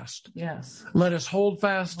fast. Yes. Let us hold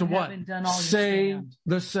fast to what? Say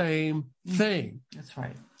the same thing. That's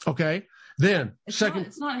right. Okay. Then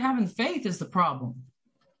it's not having faith is the problem.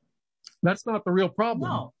 That's not the real problem.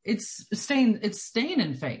 No, it's staying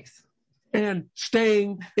in faith. And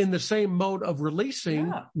staying in the same mode of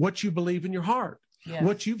releasing what you believe in your heart,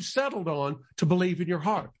 what you've settled on to believe in your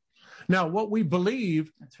heart. Now, what we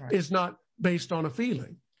believe is not based on a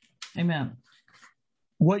feeling. Amen.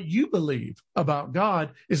 What you believe about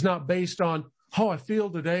God is not based on, I feel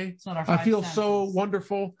today. I feel so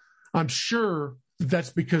wonderful. I'm sure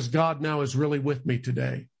that's because God now is really with me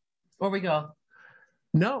today. Where we go?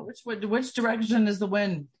 No. Which direction is the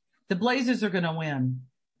wind? The Blazers are going to win.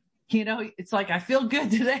 You know, it's like, I feel good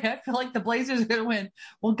today. I feel like the Blazers are going to win.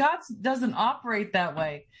 Well, God doesn't operate that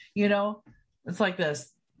way. You know, it's like this.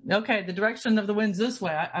 Okay, the direction of the wind's this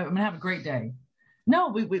way. I'm going to have a great day. No,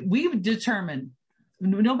 we've determined,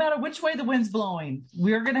 no matter which way the wind's blowing,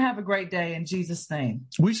 we're going to have a great day in Jesus' name.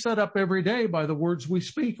 We set up every day by the words we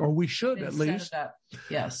speak, or we should at least.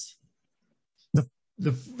 Yes.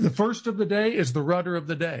 The first of the day is the rudder of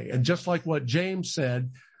the day. And just like what James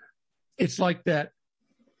said, it's like that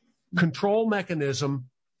control mechanism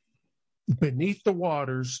beneath the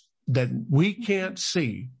waters that we can't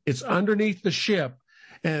see. It's underneath the ship.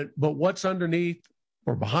 But what's underneath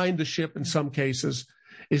or behind the ship in some cases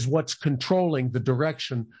is what's controlling the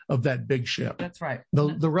direction of that big ship. That's right.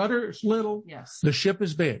 The rudder is little. Yes. The ship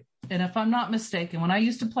is big. And if I'm not mistaken, when I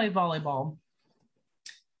used to play volleyball,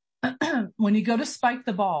 when you go to spike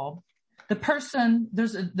the ball, the person,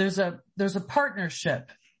 there's a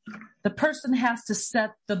partnership. The person has to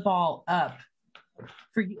set the ball up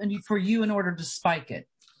for you in order to spike it.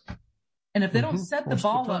 And if they don't set the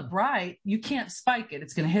ball up right, you can't spike it.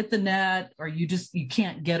 It's going to hit the net, or you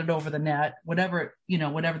can't get it over the net, whatever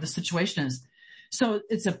the situation is. So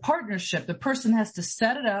it's a partnership. The person has to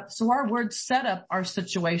set it up. So our words set up our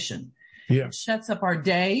situation. Yes. It sets up our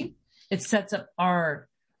day. It sets up our,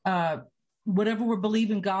 whatever we're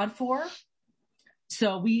believing God for.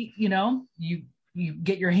 So you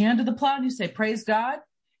get your hand to the plow and you say, praise God.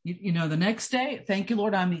 The next day, thank you,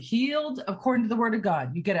 Lord, I'm healed according to the word of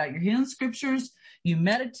God. You get out your healing scriptures, you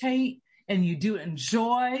meditate, and you do it in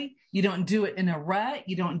joy. You don't do it in a rut.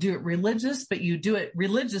 You don't do it religious, but you do it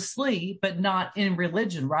religiously, but not in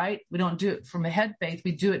religion, right? We don't do it from a head faith.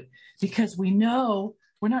 We do it because we know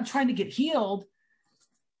we're not trying to get healed.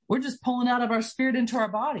 We're just pulling out of our spirit into our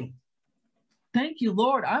body. Thank you,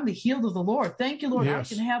 Lord. I'm the healed of the Lord. Thank you, Lord.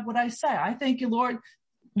 Yes. I can have what I say. I thank you, Lord.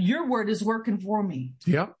 Your word is working for me.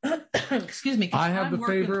 Yep. Excuse me. I have the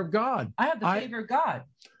favor of God. I have the favor of God.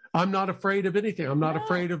 I'm not afraid of anything. I'm not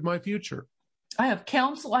afraid of my future. I have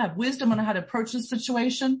counsel. I have wisdom on how to approach this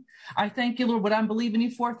situation. I thank you, Lord, what I'm believing you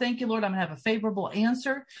for. Thank you, Lord, I'm going to have a favorable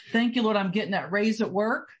answer. Thank you, Lord, I'm getting that raise at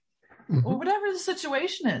work. Mm-hmm. Or whatever the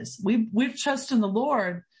situation is. We've trusted in the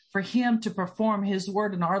Lord for him to perform his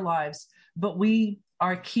word in our lives, but we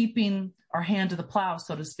are keeping our hand to the plow,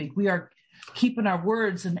 so to speak. We are keeping our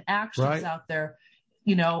words and actions out there,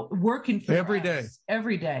 working for every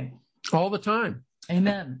day, all the time.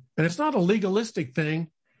 Amen. And it's not a legalistic thing.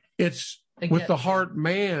 It's with the heart,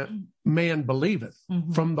 man believeth.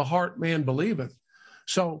 Mm-hmm. From the heart, man believeth.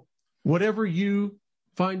 So whatever you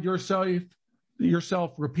find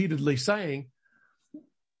yourself repeatedly saying,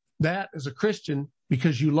 that as a Christian,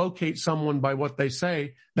 because you locate someone by what they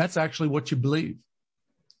say, that's actually what you believe.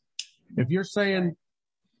 If you're saying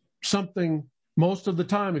something most of the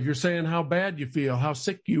time, if you're saying how bad you feel, how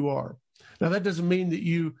sick you are, now that doesn't mean that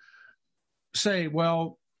you say,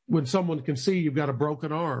 well, when someone can see you've got a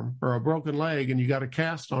broken arm or a broken leg and you got a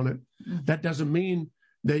cast on it, mm-hmm. that doesn't mean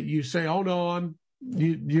that you say, oh no,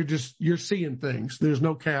 you're seeing things. There's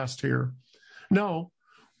no cast here. No,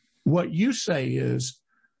 what you say is,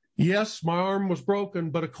 yes, my arm was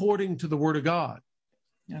broken, but according to the word of God.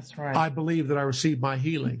 That's right. I believe that I received my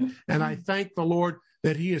healing. And I thank the Lord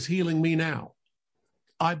that he is healing me now.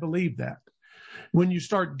 I believe that. When you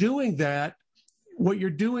start doing that, what you're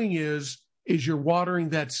doing is you're watering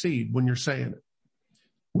that seed when you're saying it.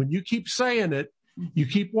 When you keep saying it, you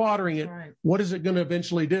keep watering it. Right. What is it going to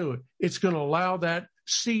eventually do? It's going to allow that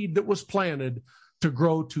seed that was planted to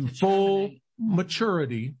grow to full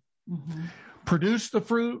maturity, produce the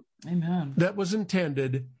fruit Amen. that was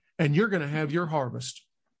intended, and you're going to have your harvest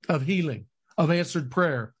of healing, of answered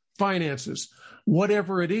prayer, finances,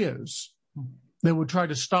 whatever it is that would try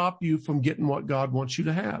to stop you from getting what God wants you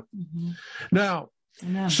to have. Now,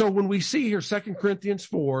 Amen. so when we see here 2 Corinthians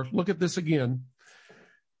 4, look at this again.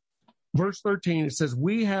 Verse 13, it says,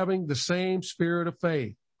 we having the same spirit of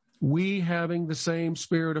faith. We having the same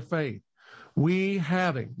spirit of faith. We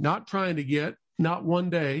having, not trying to get, not one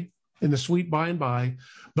day in the sweet by and by,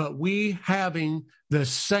 but we having the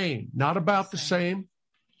same, not about the same,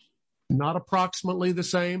 not approximately the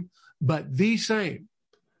same, but the same.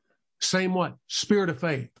 Same what? Spirit of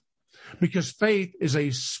faith. Because faith is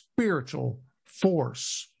a spiritual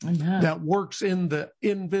force that works in the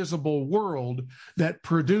invisible world that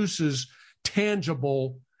produces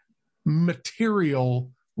tangible material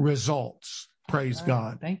results. Praise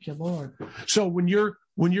God. Thank you, Lord. So when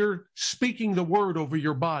you're speaking the word over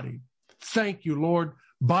your body, thank you, Lord.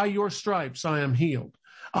 By your stripes, I am healed.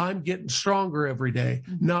 I'm getting stronger every day,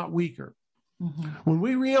 not weaker. When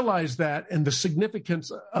we realize that and the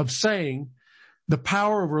significance of saying, the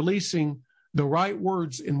power of releasing the right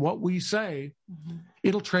words in what we say,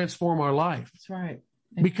 it'll transform our life. That's right.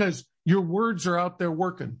 Because your words are out there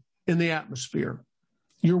working in the atmosphere.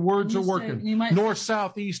 Your words are working north,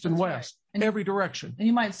 south, east, and west, and every direction. And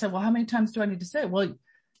you might say, well, how many times do I need to say it? Well,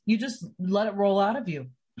 you just let it roll out of you.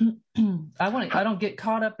 I don't get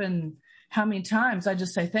caught up in how many times. I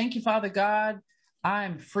just say, thank you, Father God.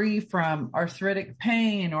 I'm free from arthritic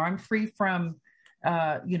pain, or I'm free from,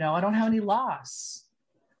 I don't have any loss.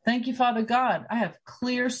 Thank you, Father God. I have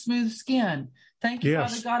clear, smooth skin. Thank you,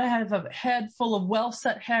 Father God. I have a head full of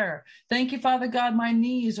well-set hair. Thank you, Father God. My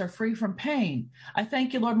knees are free from pain. I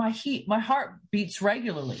thank you, Lord. My heart beats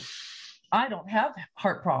regularly. I don't have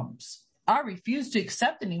heart problems. I refuse to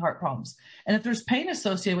accept any heart problems. And if there's pain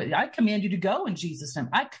associated with it, I command you to go in Jesus' name.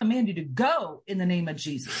 I command you to go in the name of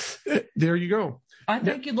Jesus. There you go. I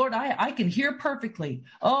thank you, Lord. I can hear perfectly.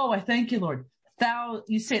 Oh, I thank you, Lord.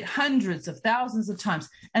 You say it hundreds of thousands of times,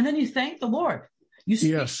 and then you thank the Lord. You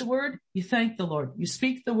speak the word, you thank the Lord. You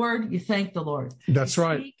speak the word, you thank the Lord. That's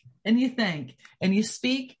right. You speak and you thank, and you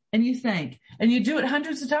speak and you thank, and you do it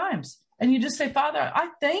hundreds of times. And you just say, Father, I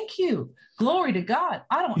thank you. Glory to God.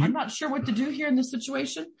 I'm not sure what to do here in this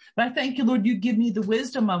situation, but I thank you, Lord, you give me the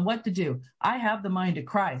wisdom on what to do. I have the mind of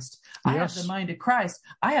Christ. I have the mind of Christ.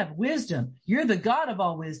 I have wisdom. You're the God of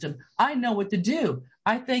all wisdom. I know what to do.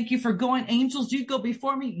 I thank you for going. Angels, you go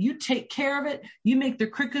before me. You take care of it. You make the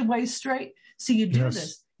crooked way straight. See, you do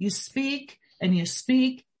this. You speak and you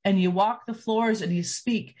speak and you walk the floors and you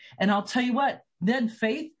speak. And I'll tell you what, then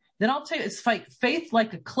I'll tell you, it's faith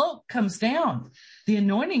like a cloak comes down. The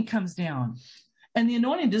anointing comes down. And the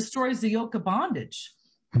anointing destroys the yoke of bondage.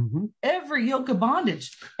 Every yoke of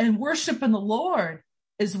bondage. And worshiping the Lord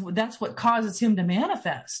that's what causes him to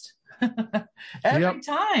manifest. Every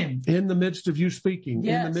time. In the midst of you speaking,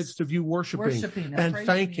 in the midst of you worshiping and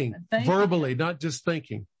thanking, verbally, not just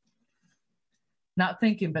thinking. Not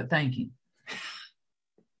thinking, but thanking.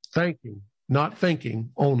 Thanking, not thinking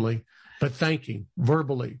only, but thanking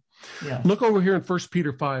verbally. Yeah. Look over here in 1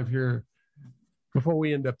 Peter 5 here before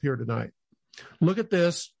we end up here tonight. Look at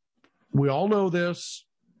this. We all know this,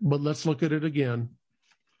 but let's look at it again.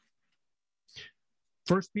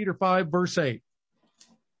 1 Peter 5 verse 8.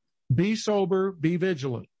 Be sober, be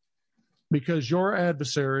vigilant, because your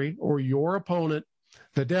adversary or your opponent,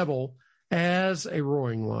 the devil, as a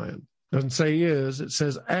roaring lion, doesn't say is, it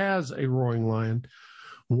says as a roaring lion,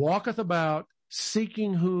 walketh about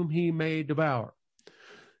seeking whom he may devour.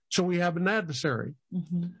 So we have an adversary.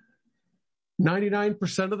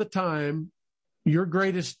 99% of the time, your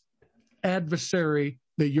greatest adversary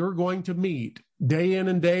that you're going to meet day in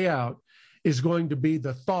and day out is going to be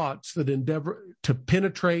the thoughts that endeavor to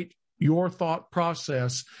penetrate your thought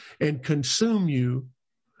process and consume you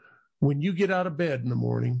when you get out of bed in the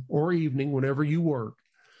morning or evening, whenever you work.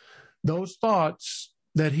 Those thoughts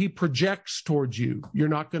that he projects towards you, you're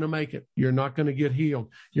not going to make it. You're not going to get healed.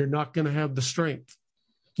 You're not going to have the strength.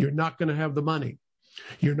 You're not going to have the money.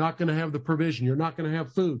 You're not going to have the provision. You're not going to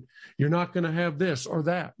have food. You're not going to have this or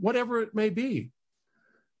that, whatever it may be,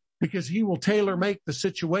 because he will tailor make the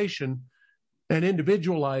situation and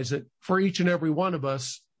individualize it for each and every one of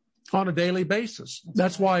us on a daily basis.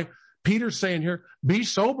 That's why Peter's saying here, be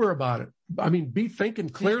sober about it. I mean, be thinking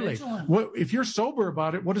clearly. If you're sober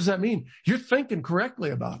about it, what does that mean? You're thinking correctly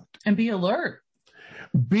about it. And be alert.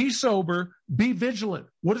 Be sober, be vigilant.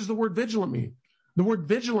 What does the word vigilant mean? The word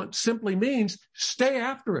vigilant simply means stay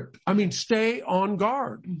after it. I mean, stay on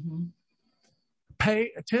guard. Mm-hmm.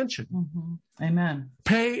 Pay attention. Mm-hmm. Amen.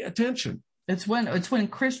 Pay attention. It's when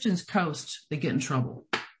Christians coast, they get in trouble.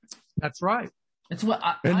 That's right. It's what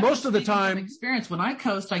most of the time, experience, when I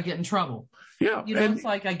coast, I get in trouble. Yeah. It's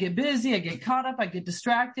like I get busy, I get caught up, I get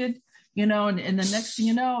distracted, and the next thing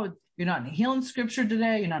you know, you're not in healing scripture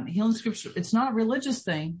today. You're not in healing scripture. It's not a religious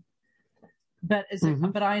thing, but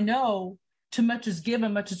but I know too much is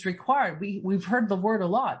given, much is required. We've heard the word a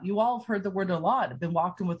lot. You all have heard the word a lot. I've been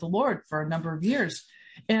walking with the Lord for a number of years,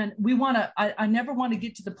 and I never want to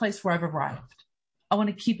get to the place where I've arrived. I want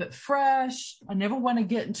to keep it fresh. I never want to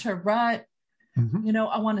get into a rut. Mm-hmm.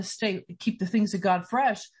 I want to keep the things of God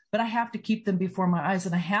fresh, but I have to keep them before my eyes,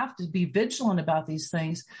 and I have to be vigilant about these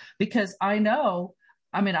things because I know.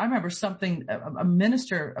 I remember something a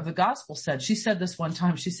minister of the gospel said. She said this one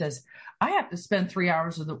time. She says, "I have to spend 3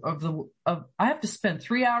 hours I have to spend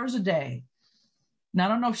 3 hours a day." Now I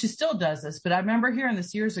don't know if she still does this, but I remember hearing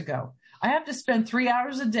this years ago. I have to spend 3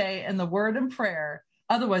 hours a day in the Word and prayer.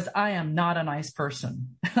 Otherwise, I am not a nice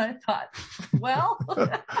person. And I thought, well,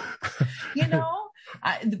 but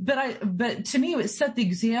to me, it set the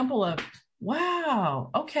example of,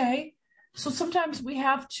 wow, okay. So sometimes we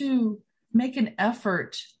have to make an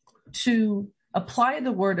effort to apply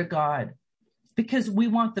the word of God because we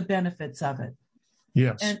want the benefits of it.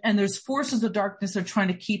 Yes. And there's forces of darkness that are trying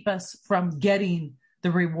to keep us from getting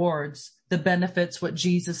the rewards, the benefits, what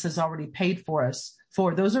Jesus has already paid for us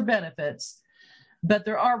for. Those are benefits. But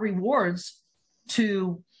there are rewards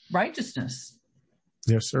to righteousness.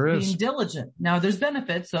 Yes, there is. Being diligent. Now there's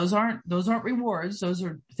benefits. Those aren't rewards. Those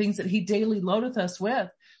are things that he daily loadeth us with,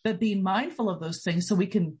 but being mindful of those things so we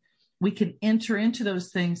can enter into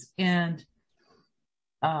those things and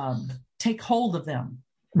take hold of them,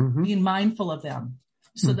 being mindful of them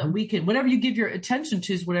so that we can, whatever you give your attention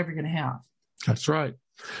to is whatever you're going to have. That's right.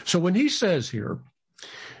 So when he says here,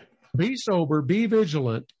 be sober, be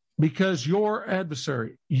vigilant, because your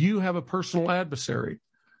adversary, you have a personal adversary.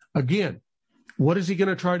 Again, what is he going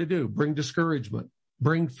to try to do? Bring discouragement,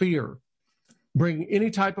 bring fear, bring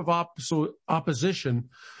any type of opposition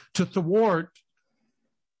to thwart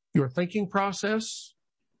your thinking process,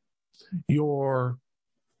 your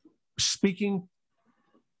speaking,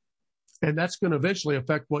 and that's going to eventually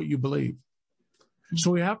affect what you believe.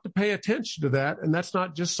 So we have to pay attention to that, and that's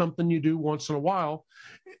not just something you do once in a while.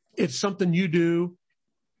 It's something you do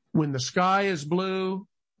when the sky is blue,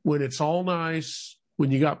 when it's all nice,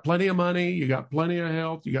 when you got plenty of money, you got plenty of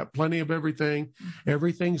health, you got plenty of everything,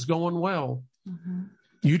 everything's going well. Mm-hmm.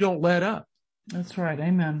 You don't let up. That's right.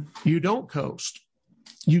 Amen. You don't coast.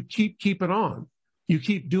 You keep it on. You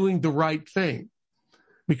keep doing the right thing.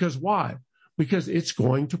 Because why? Because it's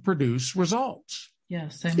going to produce results.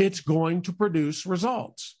 Yes. Amen. It's going to produce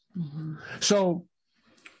results. Mm-hmm. So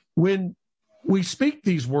when we speak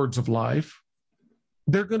these words of life,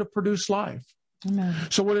 they're going to produce life. Amen.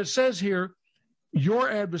 So when it says here, your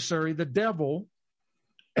adversary, the devil,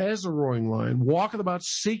 as a roaring lion, walketh about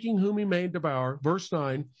seeking whom he may devour. Verse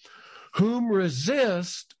 9, whom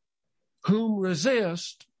resist. You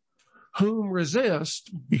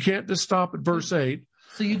can't just stop at verse 8.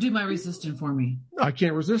 So you do my resisting for me. I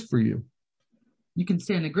can't resist for you. You can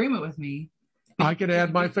stand in agreement with me. I can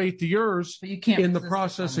add my faith to yours but you can't in the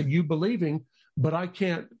process of you believing, but I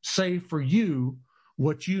can't say for you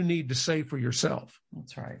what you need to say for yourself.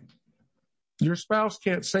 That's right. Your spouse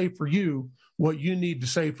can't say for you what you need to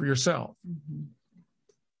say for yourself. Mm-hmm.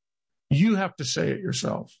 You have to say it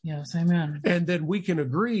yourself. Yes, amen. And then we can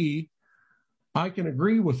agree. I can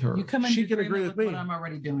agree with her. You come in she can agree with me. What I'm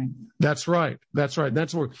already doing. That's right. That's right.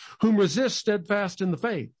 That's where whom resist steadfast in the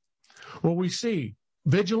faith. Well, we see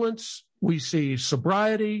vigilance. We see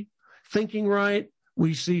sobriety, thinking right.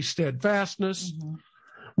 We see steadfastness. Mm-hmm.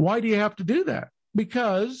 Why do you have to do that?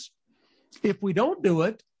 Because if we don't do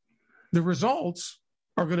it, the results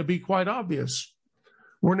are going to be quite obvious.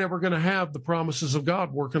 We're never going to have the promises of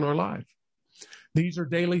God work in our life. These are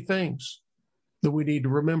daily things that we need to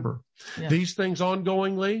remember. Yes. These things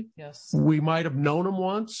ongoingly, yes. We might have known them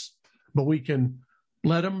once, but we can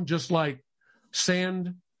let them, just like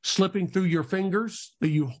sand slipping through your fingers that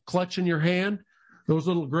you clutch in your hand. Those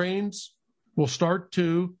little grains will start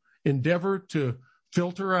to endeavor to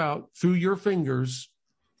filter out through your fingers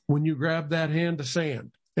when you grab that hand of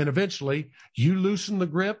sand. And eventually you loosen the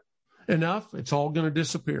grip enough, it's all going to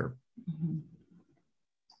disappear. Mm-hmm.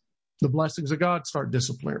 the blessings of God start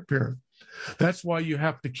disappearing. That's why you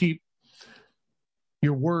have to keep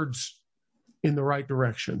your words in the right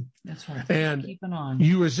direction. That's right. And keep it on.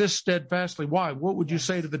 You resist steadfastly. Why? What would you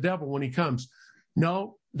say to the devil when he comes?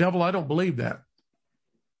 No, devil, I don't believe that.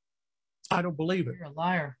 I don't believe it. You're a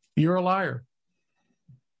liar. You're a liar.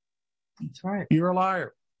 That's right. You're a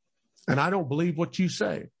liar. And I don't believe what you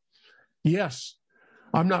say. Yes,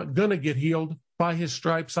 I'm not going to get healed. By his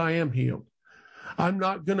stripes, I am healed. I'm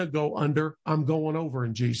not going to go under. I'm going over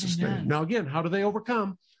in Jesus' name. Now, again, how do they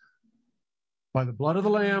overcome? By the blood of the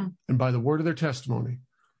Lamb and by the word of their testimony.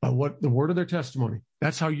 By what the word of their testimony.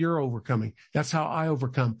 That's how you're overcoming. That's how I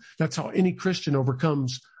overcome. That's how any Christian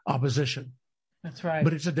overcomes opposition. That's right.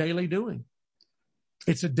 But it's a daily doing.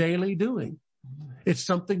 It's a daily doing. It's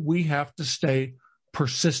something we have to stay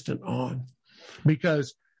persistent on.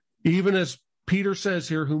 Because even as Peter says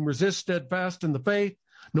here, whom resist steadfast in the faith,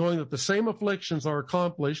 knowing that the same afflictions are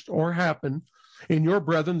accomplished or happen in your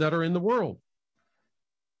brethren that are in the world.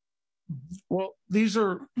 Well, these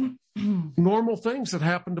are normal things that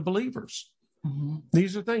happen to believers. Mm-hmm.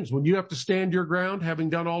 These are things when you have to stand your ground, having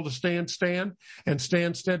done all to stand and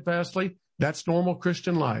stand steadfastly. That's normal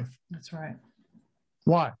Christian life. That's right.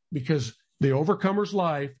 Why? Because the overcomer's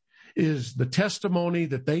life is the testimony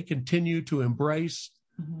that they continue to embrace,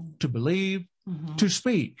 to believe, to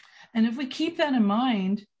speak. And if we keep that in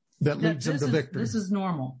mind, that leads them to victory. This is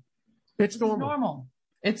normal. It's normal.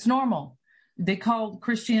 It's normal. They call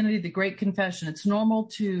Christianity the Great Confession. It's normal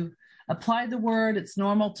to apply the word. It's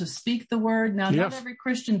normal to speak the word. Now, not every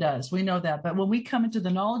Christian does. We know that. But when we come into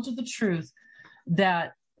the knowledge of the truth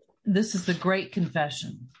that this is the Great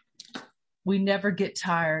Confession, we never get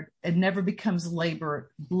tired. It never becomes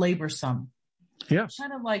laborsome. Yes.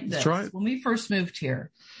 Kind of like this. That's right. When we first moved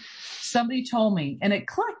here, somebody told me, and it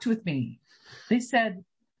clicked with me. They said,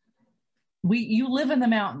 you live in the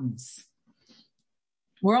mountains.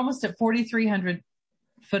 We're almost at 4,300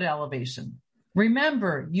 foot elevation.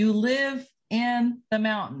 Remember, you live in the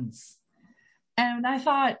mountains. And I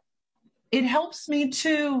thought, it helps me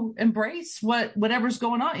to embrace whatever's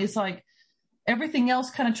going on. It's like everything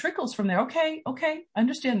else kind of trickles from there. Okay. I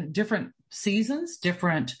understand different seasons,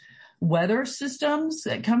 different weather systems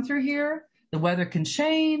that come through here. The weather can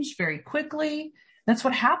change very quickly. That's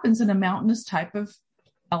what happens in a mountainous type of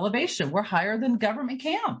elevation. We're higher than government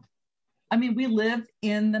camp. I mean, we live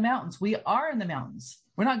in the mountains. We are in the mountains.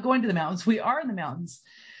 We're not going to the mountains. We are in the mountains.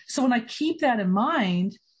 So when I keep that in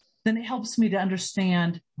mind, then it helps me to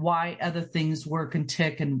understand why other things work and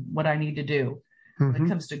tick and what I need to do. When it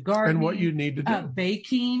comes to gardening. And what you need to do.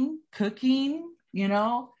 Baking, cooking, you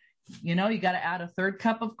got to add a third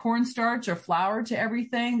cup of cornstarch or flour to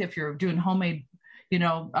everything. If you're doing homemade,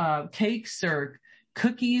 cakes or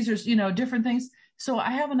cookies or, different things. So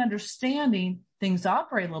I have an understanding things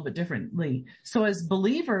operate a little bit differently. So as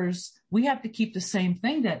believers, we have to keep the same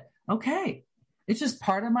thing that, okay, it's just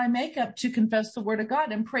part of my makeup to confess the word of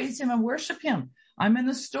God and praise him and worship him. I'm in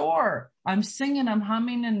the store. I'm singing, I'm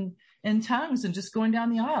humming in tongues and just going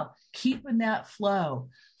down the aisle, keeping that flow,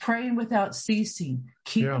 praying without ceasing,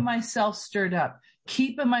 keeping myself stirred up,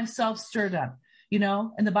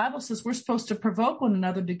 and the Bible says we're supposed to provoke one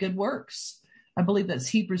another to good works. I believe that's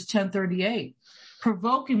Hebrews 10:38.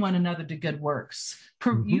 Provoking one another to good works.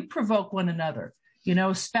 You provoke one another,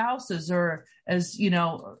 spouses or as,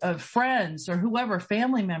 friends or whoever,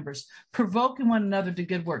 family members, provoking one another to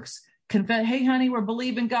good works. Hey, honey, we're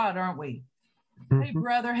believing God, aren't we? Hey,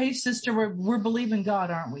 brother. Hey, sister, we're believing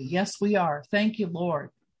God, aren't we? Yes, we are. Thank you,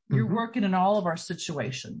 Lord. You're working in all of our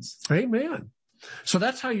situations. Amen. So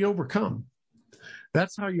that's how you overcome.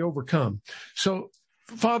 So,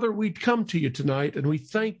 Father, we come to you tonight and we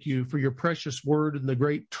thank you for your precious word and the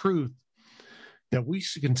great truth that we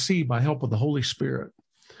can see by help of the Holy Spirit.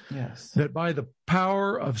 Yes. That by the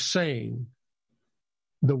power of saying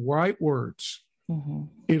the right words,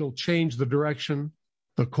 it'll change the direction,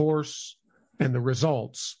 the course, and the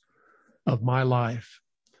results of my life.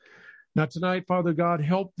 Now tonight, Father God,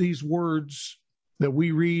 help these words that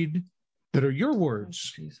we read that are your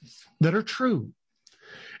words, that are true,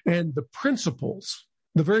 and the principles,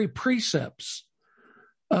 the very precepts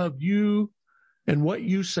of you and what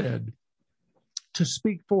you said to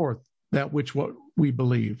speak forth that which what we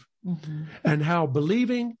believe, and how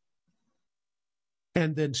believing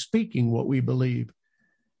and then speaking what we believe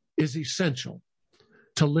is essential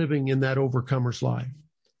to living in that overcomer's life,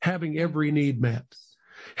 having every need met.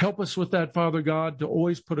 Help us with that, Father God, to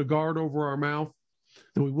always put a guard over our mouth,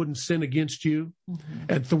 that we wouldn't sin against you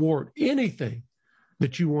and thwart anything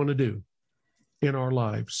that you want to do in our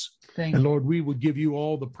lives. And Lord, we would give you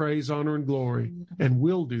all the praise, honor, and glory, and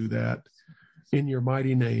will do that in your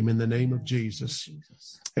mighty name, in the name of Jesus.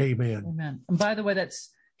 Amen. Amen. And by the way,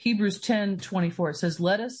 that's Hebrews 10:24. It says,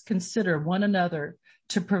 let us consider one another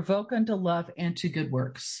to provoke unto love and to good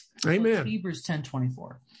works. Amen. So Hebrews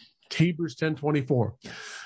 10:24. Hebrews 10:24.